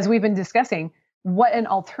 as we've been discussing, what an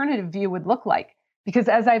alternative view would look like. Because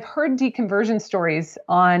as I've heard deconversion stories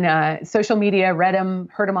on social media, read them,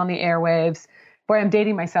 heard them on the airwaves, boy, I'm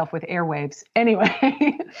dating myself with airwaves.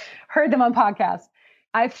 Anyway, heard them on podcasts.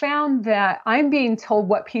 I found that I'm being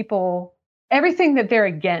told everything that they're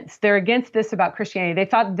against. They're against this about Christianity. They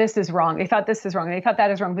thought this is wrong. They thought this is wrong. They thought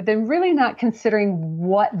that is wrong. But they're really not considering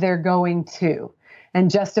what they're going to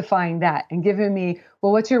and justifying that and giving me,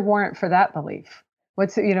 well, what's your warrant for that belief?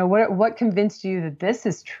 What convinced you that this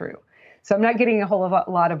is true? So I'm not getting a whole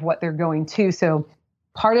lot of what they're going to. So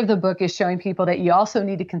part of the book is showing people that you also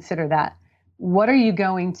need to consider that. What are you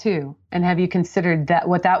going to? And have you considered that,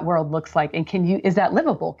 what that world looks like? And is that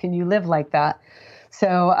livable? Can you live like that?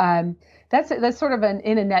 So that's sort of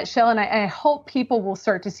in a nutshell. And I hope people will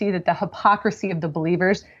start to see that the hypocrisy of the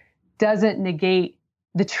believers doesn't negate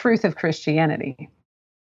the truth of Christianity.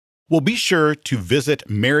 Well, be sure to visit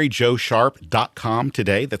maryjosharp.com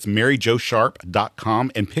today. That's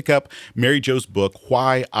maryjosharp.com, and pick up Mary Jo's book,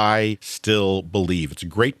 Why I Still Believe. It's a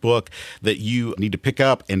great book that you need to pick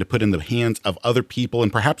up and to put in the hands of other people,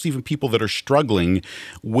 and perhaps even people that are struggling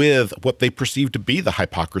with what they perceive to be the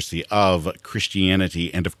hypocrisy of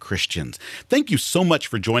Christianity and of Christians. Thank you so much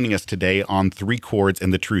for joining us today on Three Chords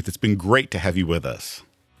and the Truth. It's been great to have you with us.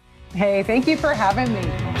 Hey, thank you for having me.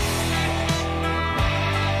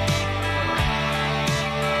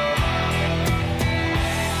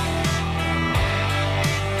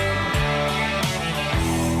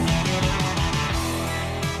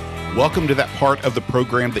 Welcome to that part of the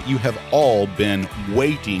program that you have all been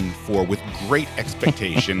waiting for with great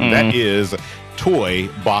expectation. That is Toy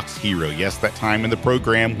Box Hero. Yes, that time in the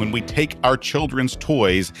program when we take our children's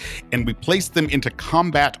toys and we place them into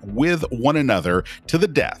combat with one another to the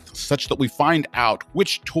death, such that we find out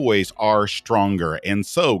which toys are stronger. And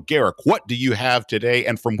so, Garrick, what do you have today,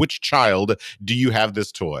 and from which child do you have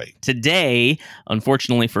this toy? Today,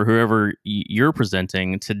 unfortunately for whoever you're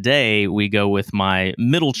presenting, today we go with my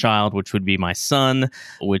middle child, which would be my son,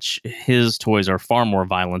 which his toys are far more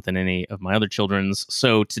violent than any of my other children's.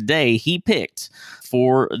 So today he picked,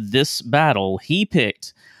 for this battle, he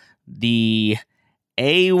picked the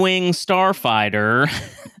A-Wing Starfighter,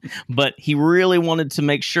 but he really wanted to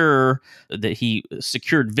make sure that he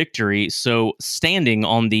secured victory. So standing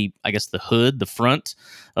on the hood, the front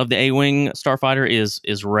of the A-Wing Starfighter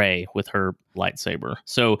is Rey with her lightsaber.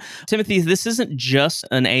 So, Timothy, this isn't just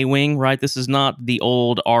an A-Wing, right? This is not the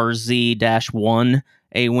old RZ-1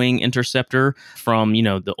 A-Wing interceptor from,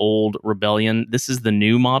 the old Rebellion. This is the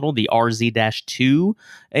new model, the RZ-2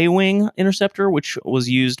 A-Wing interceptor, which was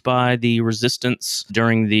used by the Resistance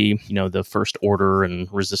during the, the First Order and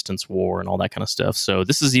Resistance War and all that kind of stuff. So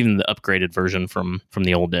this is even the upgraded version from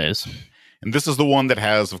the old days. And this is the one that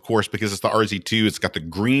has, of course, because it's the RZ2, it's got the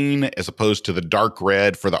green as opposed to the dark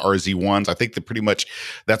red for the RZ1s. I think that pretty much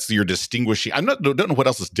that's your distinguishing. Don't know what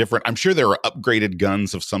else is different. I'm sure there are upgraded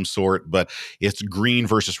guns of some sort, but it's green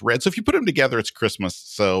versus red. So if you put them together, it's Christmas.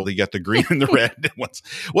 So you got the green and the red ones.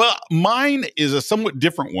 Well, mine is a somewhat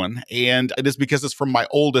different one, and it is because it's from my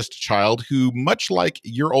oldest child, who, much like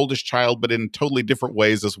your oldest child, but in totally different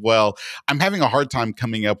ways as well, I'm having a hard time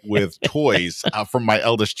coming up with toys from my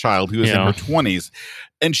eldest child, who is in her 20s.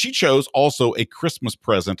 And she chose also a Christmas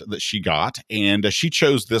present that she got. And she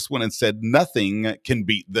chose this one and said, nothing can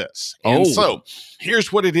beat this. And so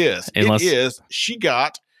here's what it is. She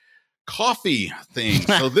got coffee things.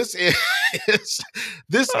 So this is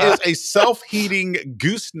a self-heating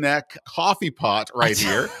gooseneck coffee pot right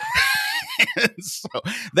here. And so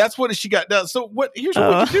that's what she got done. So here's what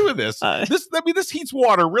we can do with this. This heats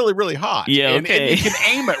water really, really hot. Yeah, okay. And you can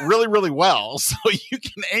aim it really, really well. So you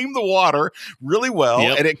can aim the water really well,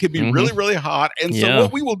 and it can be really, really hot. And so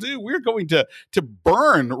what we will do, we're going to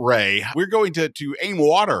burn Rey. We're going to aim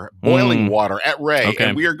water, boiling water at Rey,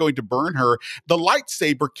 and we are going to burn her. The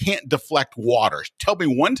lightsaber can't deflect water. Tell me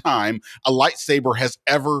one time a lightsaber has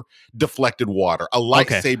ever deflected water. A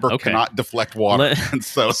lightsaber cannot deflect water. And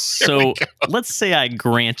so let's say I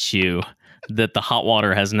grant you that the hot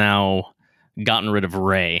water has now gotten rid of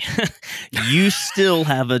Rey. You still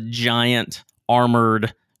have a giant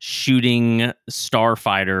armored shooting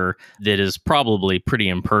starfighter that is probably pretty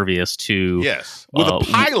impervious to... Yes, with a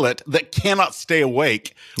pilot that cannot stay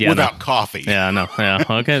awake without coffee. Yeah, no, yeah,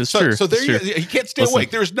 okay, that's true. So there he can't stay awake.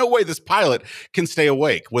 There's no way this pilot can stay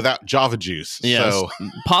awake without Java Juice. Yes, so.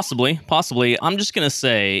 possibly. I'm just going to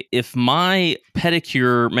say, if my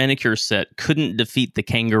manicure set couldn't defeat the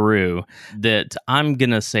kangaroo, that I'm going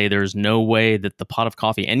to say there's no way that the pot of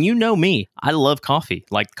coffee, and you know me, I love coffee.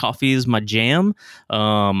 Like, coffee is my jam.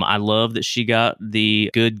 I love that she got the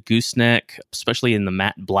good gooseneck, especially in the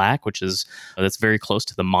matte black, that's very close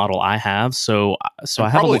to the model I have. So I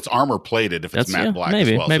have probably it's armor plated if it's matte black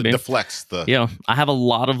maybe, as well. Maybe. So it deflects the. Yeah, I have a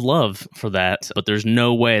lot of love for that, but there's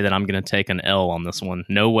no way that I'm going to take an L on this one.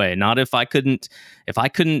 No way. Not if I couldn't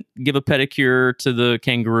give a pedicure to the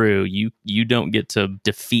kangaroo. You don't get to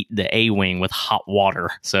defeat the A-Wing with hot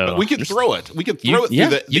water. So but we can throw it. We can throw it through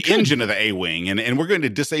the engine of the A-Wing, and we're going to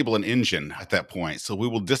disable an engine at that point. So we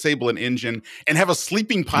will disable an engine and have a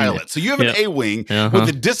sleeping pilot. So you have an A-Wing with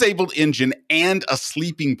a disabled engine and a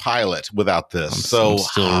sleeping pilot without this. I'm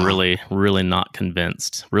still really, really not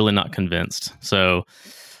convinced. Really not convinced. So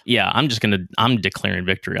yeah, I'm declaring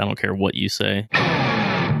victory. I don't care what you say.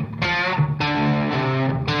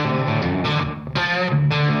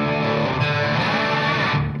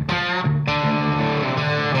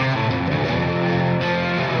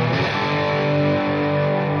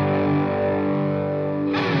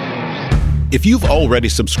 If you've already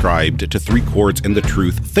subscribed to Three Chords and the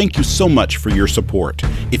Truth, thank you so much for your support.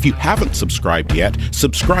 If you haven't subscribed yet,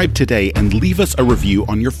 subscribe today and leave us a review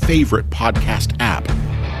on your favorite podcast app.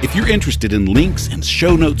 If you're interested in links and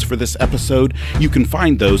show notes for this episode, you can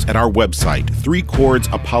find those at our website,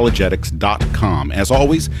 threechordsapologetics.com. As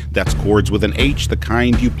always, that's chords with an H, the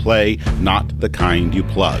kind you play, not the kind you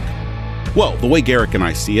plug. Well, the way Garrick and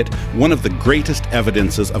I see it, one of the greatest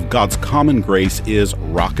evidences of God's common grace is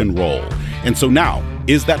rock and roll. And so now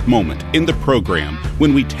is that moment in the program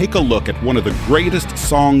when we take a look at one of the greatest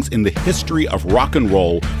songs in the history of rock and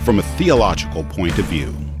roll from a theological point of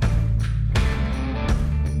view.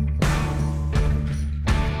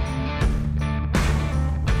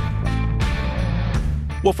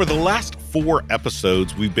 Well, for the last 4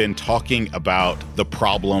 episodes, we've been talking about the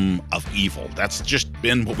problem of evil. That's just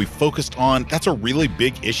been what we focused on. That's a really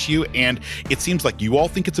big issue, and it seems like you all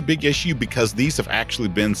think it's a big issue because these have actually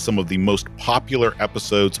been some of the most popular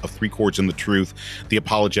episodes of Three Chords and the Truth, the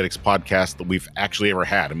apologetics podcast that we've actually ever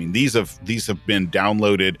had. I mean, these have been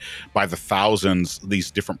downloaded by the thousands,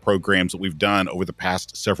 these different programs that we've done over the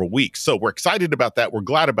past several weeks. So we're excited about that. We're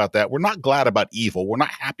glad about that. We're not glad about evil. We're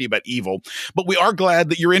not happy about evil, but we are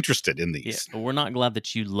glad that you're interested in these. Yeah, but we're not glad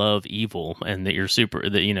that you love evil and that you're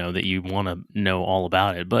that you want to know all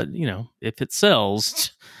about it. But, if it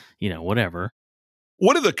sells, whatever.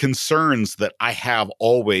 One of the concerns that I have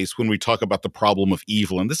always when we talk about the problem of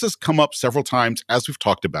evil, and this has come up several times as we've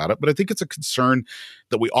talked about it, but I think it's a concern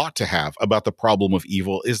that we ought to have about the problem of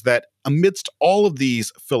evil, is that amidst all of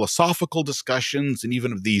these philosophical discussions and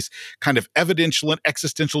even of these kind of evidential and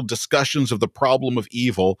existential discussions of the problem of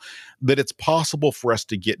evil, that it's possible for us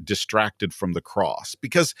to get distracted from the cross.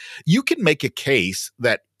 Because you can make a case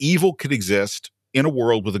that evil could exist in a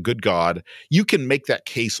world with a good God. You can make that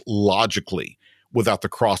case logically without the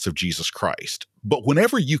cross of Jesus Christ. But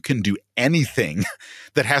whenever you can do anything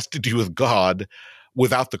that has to do with God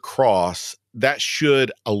without the cross, that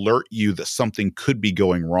should alert you that something could be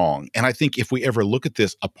going wrong. And I think if we ever look at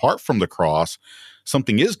this apart from the cross,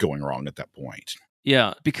 something is going wrong at that point.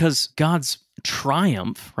 Yeah, because God's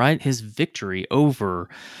triumph, right? His victory over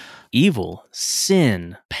evil,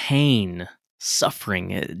 sin, pain,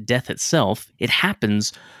 suffering, death itself, it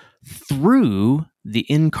happens through the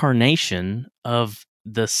incarnation of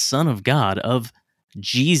the Son of God, of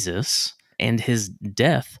Jesus, and his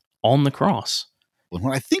death on the cross.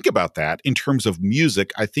 When I think about that in terms of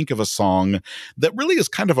music, I think of a song that really is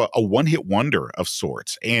kind of a one-hit wonder of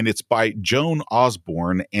sorts, and it's by Joan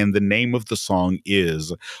Osborne, and the name of the song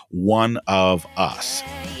is One of Us.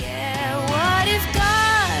 Yeah, what if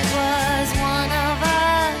God was one of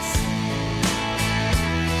us?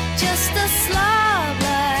 Just a slob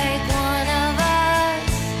like one of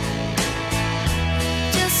us.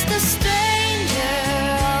 Just a stranger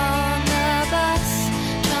on the bus,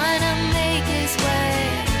 trying to make his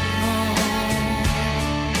way home.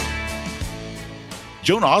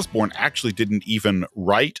 Joan Osborne actually didn't even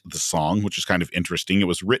write the song, which is kind of interesting. It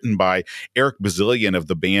was written by Eric Bazillion of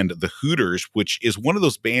the band The Hooters, which is one of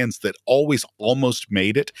those bands that always almost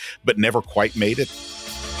made it, but never quite made it.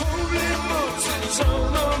 Holy Moses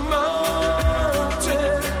on a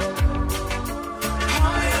mountain,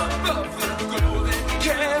 high above the golden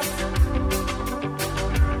calf.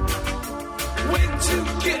 Wait to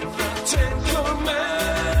get the 10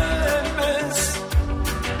 Commandments.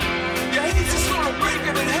 Yeah, he's just gonna break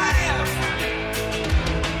them in half.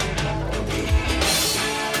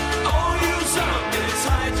 All you zombies,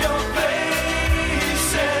 hide your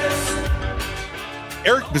faces.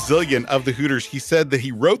 Eric Bazillion of The Hooters, he said that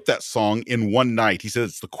he wrote that song in one night. He said,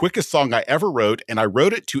 it's the quickest song I ever wrote, and I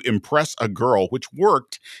wrote it to impress a girl, which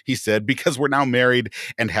worked, he said, because we're now married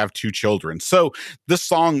and have 2 children. So this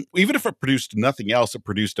song, even if it produced nothing else, it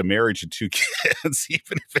produced a marriage and 2 kids,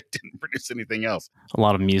 even if it didn't produce anything else. A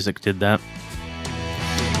lot of music did that.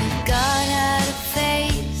 If God had a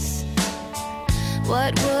face,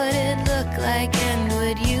 what would it look like, and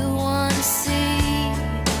would you want to see?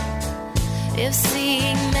 If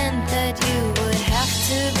seeing meant that you would have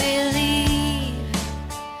to believe.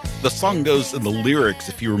 The song goes in the lyrics,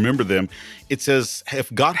 if you remember them, it says,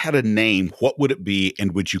 if God had a name, what would it be,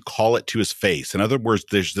 and would you call it to his face? In other words,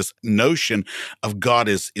 there's this notion of God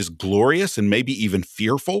is glorious and maybe even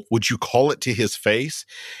fearful. Would you call it to his face?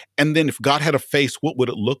 And then if God had a face, what would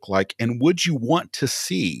it look like? And would you want to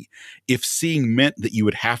see? If seeing meant that you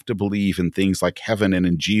would have to believe in things like heaven and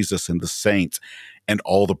in Jesus and the saints and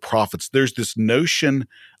all the prophets, there's this notion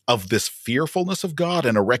of this fearfulness of God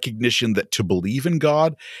and a recognition that to believe in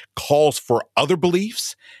God calls for other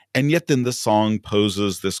beliefs. And yet then the song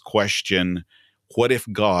poses this question, What if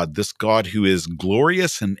God, this God who is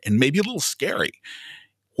glorious and maybe a little scary,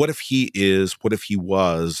 what if he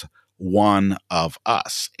was one of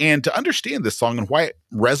us? And to understand this song and why it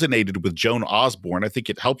resonated with Joan Osborne, I think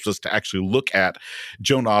it helps us to actually look at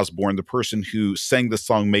Joan Osborne, the person who sang the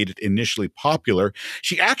song, made it initially popular.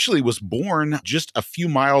 She actually was born just a few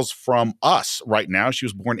miles from us right now. She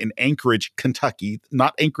was born in Anchorage, Kentucky,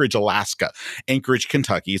 not Anchorage, Alaska, Anchorage,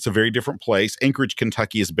 Kentucky. It's a very different place. Anchorage,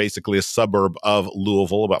 Kentucky is basically a suburb of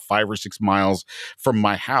Louisville, about 5 or 6 miles from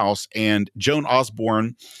my house. And Joan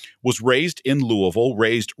Osborne was raised in Louisville,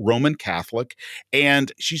 raised Roman Catholic,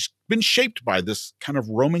 and she's been shaped by this kind of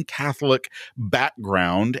Roman Catholic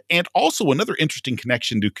background. And also another interesting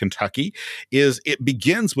connection to Kentucky is it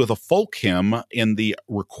begins with a folk hymn in the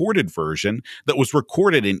recorded version that was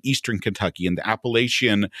recorded in Eastern Kentucky, in the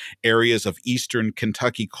Appalachian areas of Eastern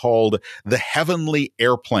Kentucky, called The Heavenly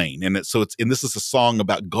Airplane. And this is a song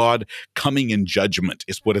about God coming in judgment,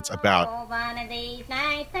 is what it's about. Oh, one of these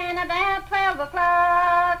nights and about 12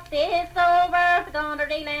 o'clock, this old earth's gonna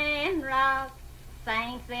reel and rock.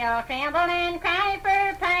 Saints will tremble and cry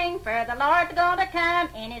for pain, for the Lord's gonna come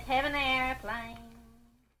in his heavenly airplane.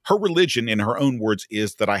 Her religion, in her own words,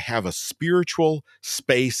 is that I have a spiritual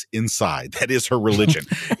space inside. That is her religion,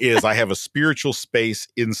 is I have a spiritual space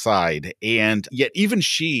inside. And yet even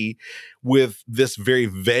she, with this very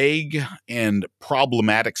vague and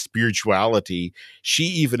problematic spirituality, she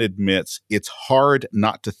even admits it's hard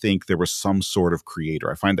not to think there was some sort of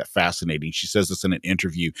creator. I find that fascinating. She says this in an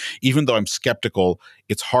interview. Even though I'm skeptical,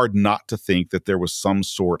 it's hard not to think that there was some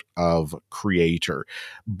sort of creator.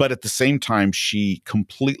 But at the same time, she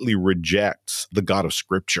completely rejects the God of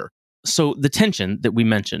Scripture. So the tension that we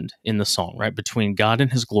mentioned in the song, right, between God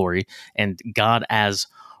and his glory and God as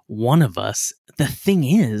one of us, the thing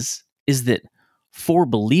is that for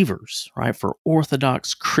believers, right, for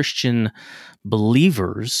Orthodox Christian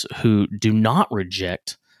believers who do not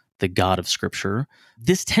reject the God of Scripture,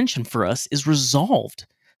 this tension for us is resolved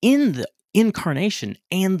in the incarnation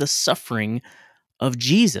and the suffering of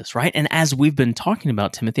Jesus, right? And as we've been talking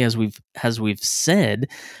about, Timothy, as we've said,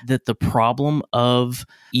 that the problem of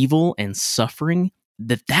evil and suffering,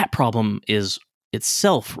 that problem is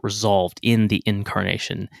itself resolved in the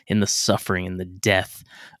incarnation, in the suffering and the death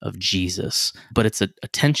of Jesus. But it's a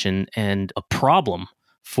tension and a problem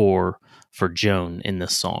for Joan in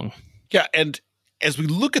this song. Yeah, and as we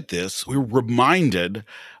look at this, we're reminded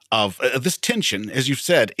of this tension. As you've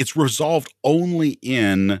said, it's resolved only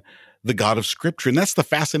in the God of Scripture. And that's the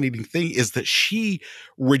fascinating thing, is that she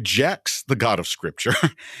rejects the God of Scripture.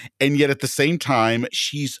 And yet at the same time,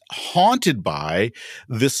 she's haunted by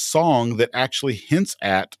this song that actually hints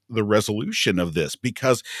at the resolution of this.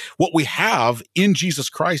 Because what we have in Jesus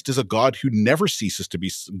Christ is a God who never ceases to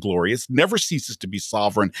be glorious, never ceases to be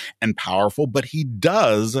sovereign and powerful, but he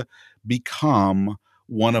does become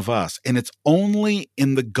one of us. And it's only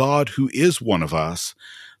in the God who is one of us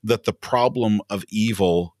that the problem of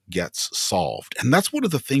evil gets solved. And that's one of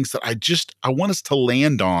the things that I want us to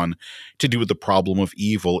land on to do with the problem of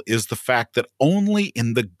evil, is the fact that only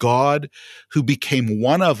in the God who became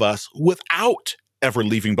one of us without ever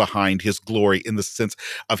leaving behind his glory, in the sense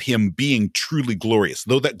of him being truly glorious,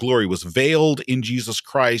 though that glory was veiled in Jesus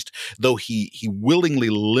Christ, though he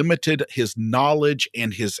willingly limited his knowledge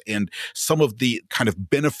and some of the kind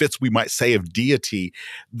of benefits, we might say, of deity,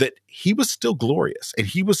 that he was still glorious and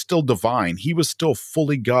he was still divine. He was still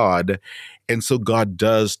fully God. And so God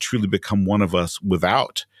does truly become one of us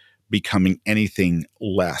without becoming anything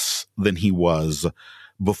less than he was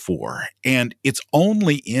before. And it's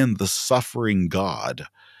only in the suffering God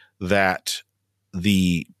that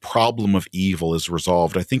the problem of evil is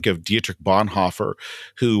resolved. I think of Dietrich Bonhoeffer,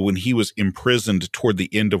 who, when he was imprisoned toward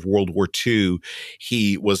the end of World War II,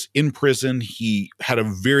 he was in prison. He had a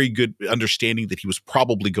very good understanding that he was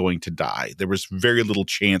probably going to die. There was very little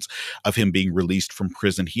chance of him being released from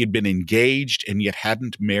prison. He had been engaged and yet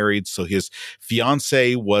hadn't married, so his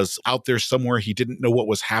fiancée was out there somewhere. He didn't know what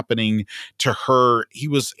was happening to her. He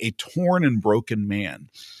was a torn and broken man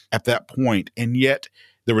at that point, and yet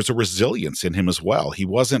there was a resilience in him as well. He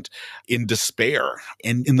wasn't in despair.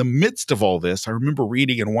 And in the midst of all this, I remember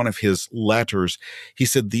reading in one of his letters, he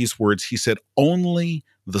said these words. He said, "Only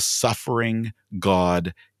the suffering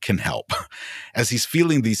God can help." As he's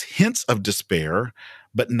feeling these hints of despair,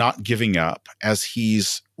 but not giving up, as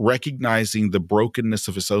he's recognizing the brokenness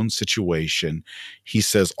of his own situation, he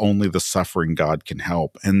says only the suffering God can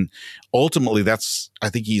help. And ultimately, I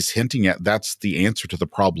think he's hinting at, that's the answer to the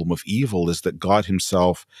problem of evil, is that God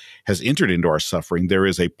himself has entered into our suffering. There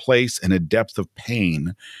is a place and a depth of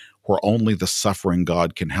pain where only the suffering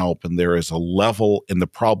God can help. And there is a level in the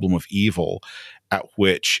problem of evil at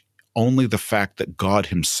which only the fact that God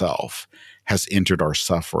himself has entered our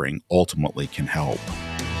suffering ultimately can help.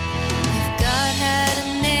 If God had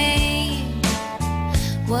a name,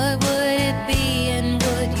 what would it be, and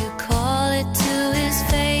would you call it to his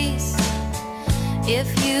face?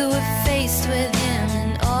 If you were faced with him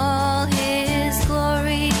in all his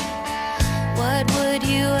glory, what would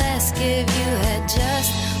you ask if you had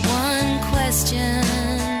just one question?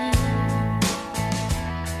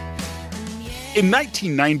 In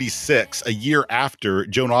 1996, a year after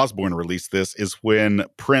Joan Osborne released this, is when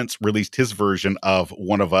Prince released his version of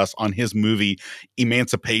One of Us on his movie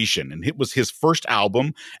Emancipation. And it was his first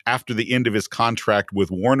album after the end of his contract with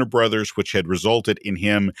Warner Brothers, which had resulted in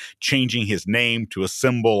him changing his name to a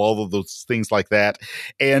symbol, all of those things like that.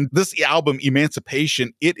 And this album,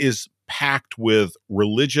 Emancipation, it is packed with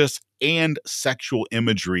religious and sexual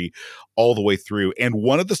imagery all the way through. And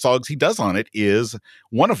one of the songs he does on it is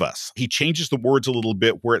One of Us. He changes the words a little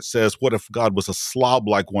bit where it says, what if God was a slob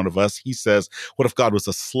like one of us? He says, what if God was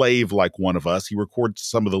a slave like one of us? He records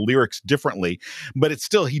some of the lyrics differently, but it's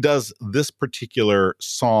still, he does this particular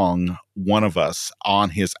song, One of Us, on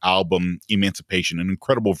his album Emancipation, an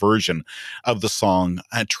incredible version of the song.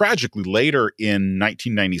 Tragically, later in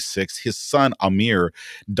 1996, his son Amir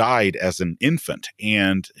died as an infant,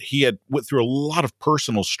 and he had went through a lot of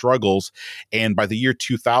personal struggles. And by the year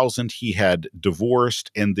 2000, he had divorced.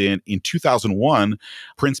 And then in 2001,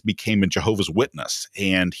 Prince became a Jehovah's Witness.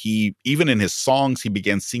 And he, even in his songs, he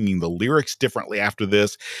began singing the lyrics differently after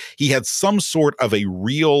this. He had some sort of a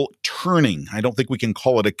real turning. I don't think we can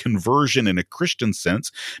call it a conversion in a Christian sense,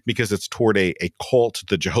 because it's toward a cult,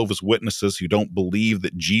 the Jehovah's Witnesses, who don't believe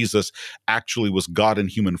that Jesus actually was God in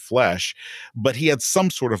human flesh. But he had some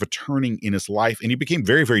sort of a turning in his life, and he became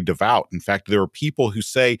very, very devout. In fact, there are people who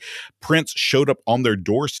say Prince showed up on their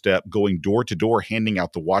doorstep going door to door handing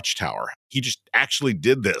out the Watchtower. He just actually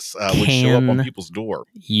did this, would show up on people's door.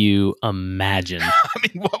 You imagine. I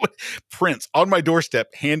mean, what would Prince on my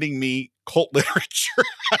doorstep handing me cult literature?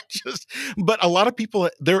 But a lot of people,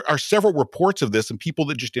 there are several reports of this and people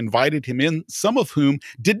that just invited him in, some of whom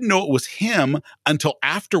didn't know it was him until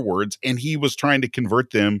afterwards. And he was trying to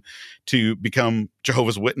convert them to become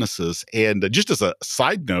Jehovah's Witnesses. And just as a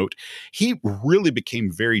side note, he really became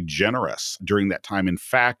very generous during that time. In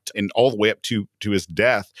fact, and all the way up to his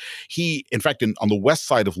death, he, in fact, on the west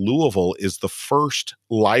side of Louisville is the first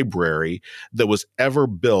library that was ever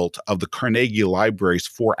built of the Carnegie libraries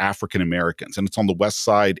for African Americans. And it's on the west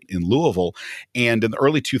side in Louisville. And in the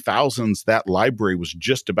early 2000s, that library was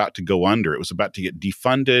just about to go under. It was about to get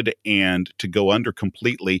defunded and to go under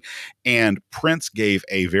completely. And Prince gave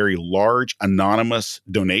a very large anonymous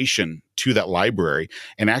donation to that library.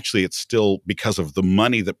 And actually, it's still because of the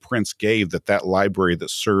money that Prince gave that library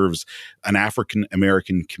that serves an African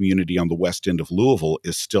American community on the west end of Louisville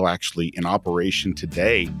is still actually in operation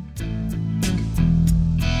today.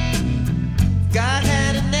 God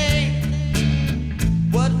had a name,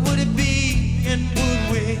 what would it be, and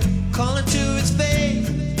would we call it to its face?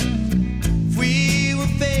 If we were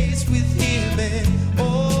faced with him and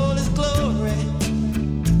all his glory,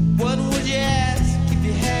 what would you ask if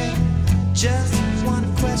you had just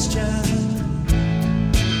one question?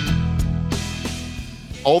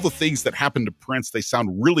 All the things that happened to Prince, they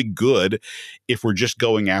sound really good if we're just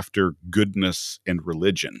going after goodness and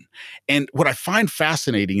religion. And what I find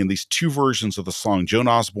fascinating in these two versions of the song, Joan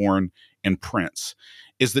Osborne and Prince,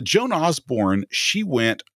 is that Joan Osborne, she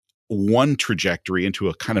went one trajectory into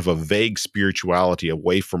a kind of a vague spirituality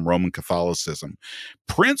away from Roman Catholicism.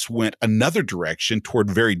 Prince went another direction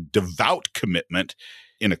toward very devout commitment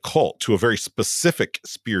in a cult to a very specific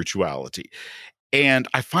spirituality. And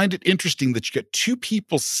I find it interesting that you get two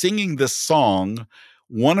people singing this song,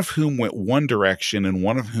 one of whom went one direction and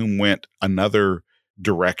one of whom went another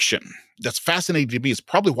direction. That's fascinating to me. It's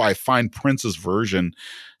probably why I find Prince's version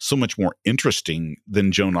so much more interesting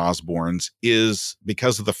than Joan Osborne's, is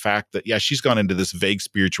because of the fact that, yeah, she's gone into this vague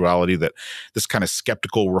spirituality, that this kind of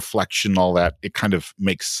skeptical reflection, all that, it kind of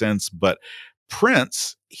makes sense. But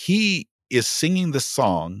Prince, he is singing the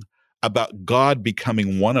song about God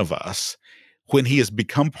becoming one of us, when he has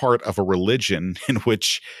become part of a religion in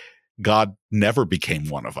which God never became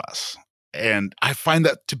one of us. And I find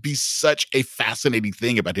that to be such a fascinating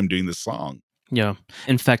thing about him doing this song. Yeah.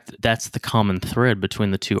 In fact, that's the common thread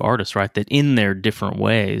between the two artists, right? That in their different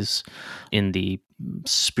ways, in the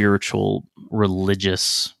spiritual,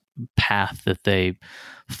 religious path that they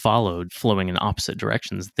followed, flowing in opposite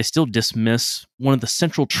directions, they still dismiss one of the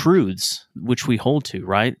central truths which we hold to,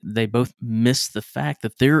 right? They both miss the fact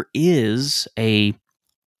that there is a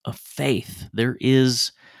faith, there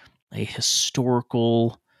is a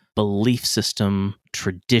historical belief system,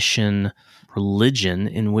 tradition, religion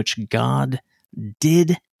in which God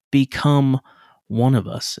did become one of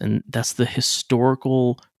us. And that's the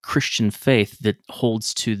historical Christian faith that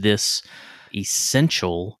holds to this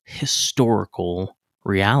essential historical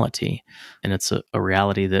reality. And it's a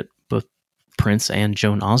reality that both Prince and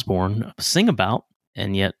Joan Osborne sing about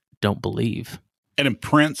and yet don't believe. And in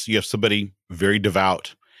Prince, you have somebody very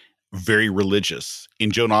devout, very religious.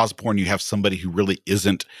 In Joan Osborne, you have somebody who really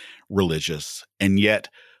isn't religious, and yet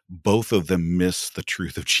both of them miss the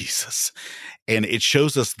truth of Jesus. And it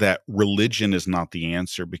shows us that religion is not the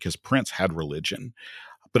answer, because Prince had religion.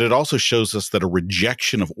 But it also shows us that a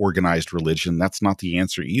rejection of organized religion, that's not the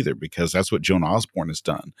answer either, because that's what Joan Osborne has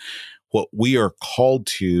done. What we are called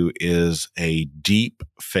to is a deep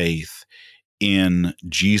faith in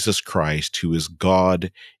Jesus Christ, who is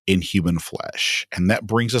God in human flesh. And that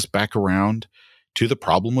brings us back around to the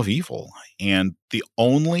problem of evil. And the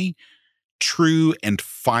only true and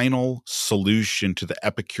final solution to the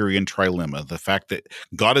Epicurean trilemma, the fact that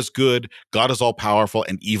God is good, God is all powerful,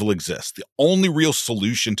 and evil exists, the only real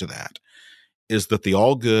solution to that is that the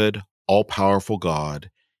all good, all powerful God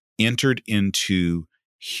entered into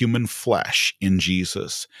human flesh in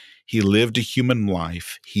Jesus. He lived a human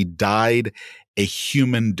life. He died a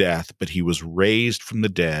human death, but he was raised from the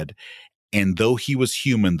dead. And though he was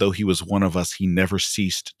human, though he was one of us, he never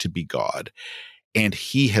ceased to be God. And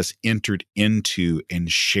he has entered into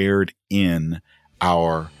and shared in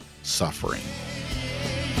our suffering.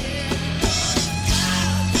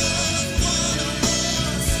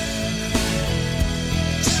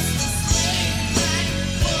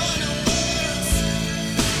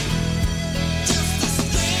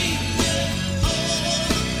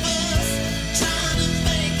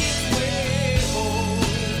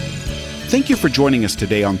 Thank you for joining us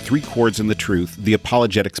today on Three Chords and the Truth, the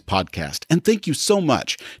Apologetics podcast. And thank you so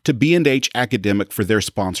much to B&H Academic for their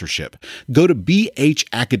sponsorship. Go to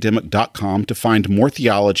bhacademic.com to find more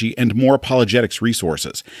theology and more apologetics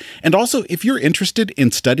resources. And also, if you're interested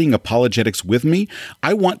in studying apologetics with me,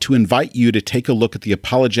 I want to invite you to take a look at the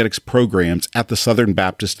apologetics programs at the Southern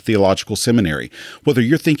Baptist Theological Seminary. Whether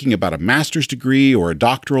you're thinking about a master's degree or a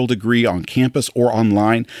doctoral degree on campus or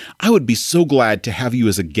online, I would be so glad to have you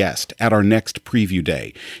as a guest at our next preview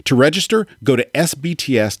day. To register, go to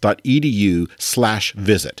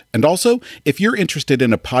sbts.edu/visit. And also, if you're interested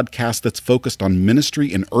in a podcast that's focused on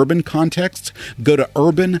ministry in urban contexts, go to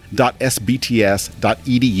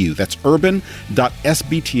urban.sbts.edu. That's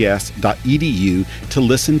urban.sbts.edu to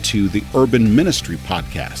listen to the Urban Ministry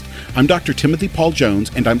Podcast. I'm Dr. Timothy Paul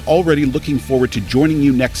Jones, and I'm already looking forward to joining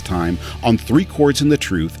you next time on Three Chords and the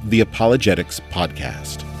Truth, the Apologetics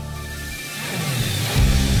Podcast.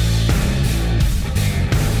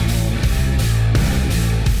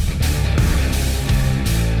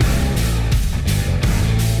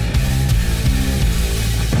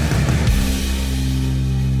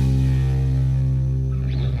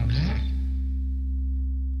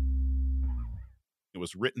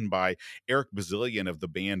 Was written by Eric Bazillion of the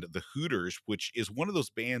band The Hooters, which is one of those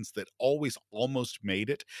bands that always almost made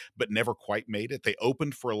it, but never quite made it. They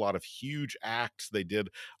opened for a lot of huge acts. They did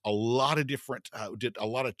a lot of different, did a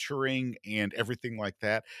lot of touring and everything like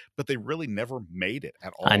that, but they really never made it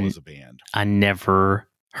at all as a band. I never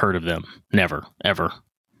heard of them. Never, ever.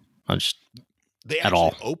 They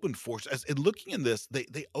actually opened for, and looking in this,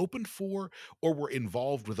 they opened for or were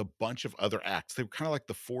involved with a bunch of other acts. They were kind of like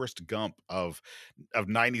the Forrest Gump of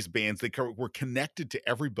 90s bands. They were connected to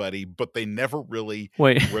everybody, but they never really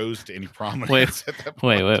rose to any prominence at that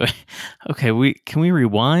point. Wait. Okay, can we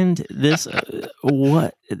rewind this?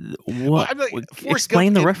 What? Well, like,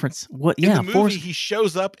 explain the reference. What? In the movie, he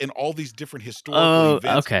shows up in all these different historical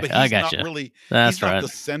events. Okay, but I got you. That's he's not the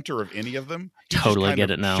center of any of them. He totally get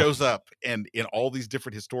it now. Shows up and in all these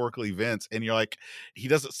different historical events, and you're like, he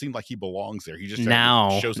doesn't seem like he belongs there. He just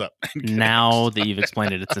shows up. Now that you've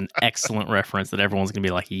explained it, it's an excellent reference that everyone's gonna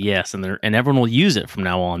be like, yes, and everyone will use it from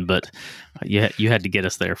now on. But you had to get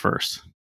us there first.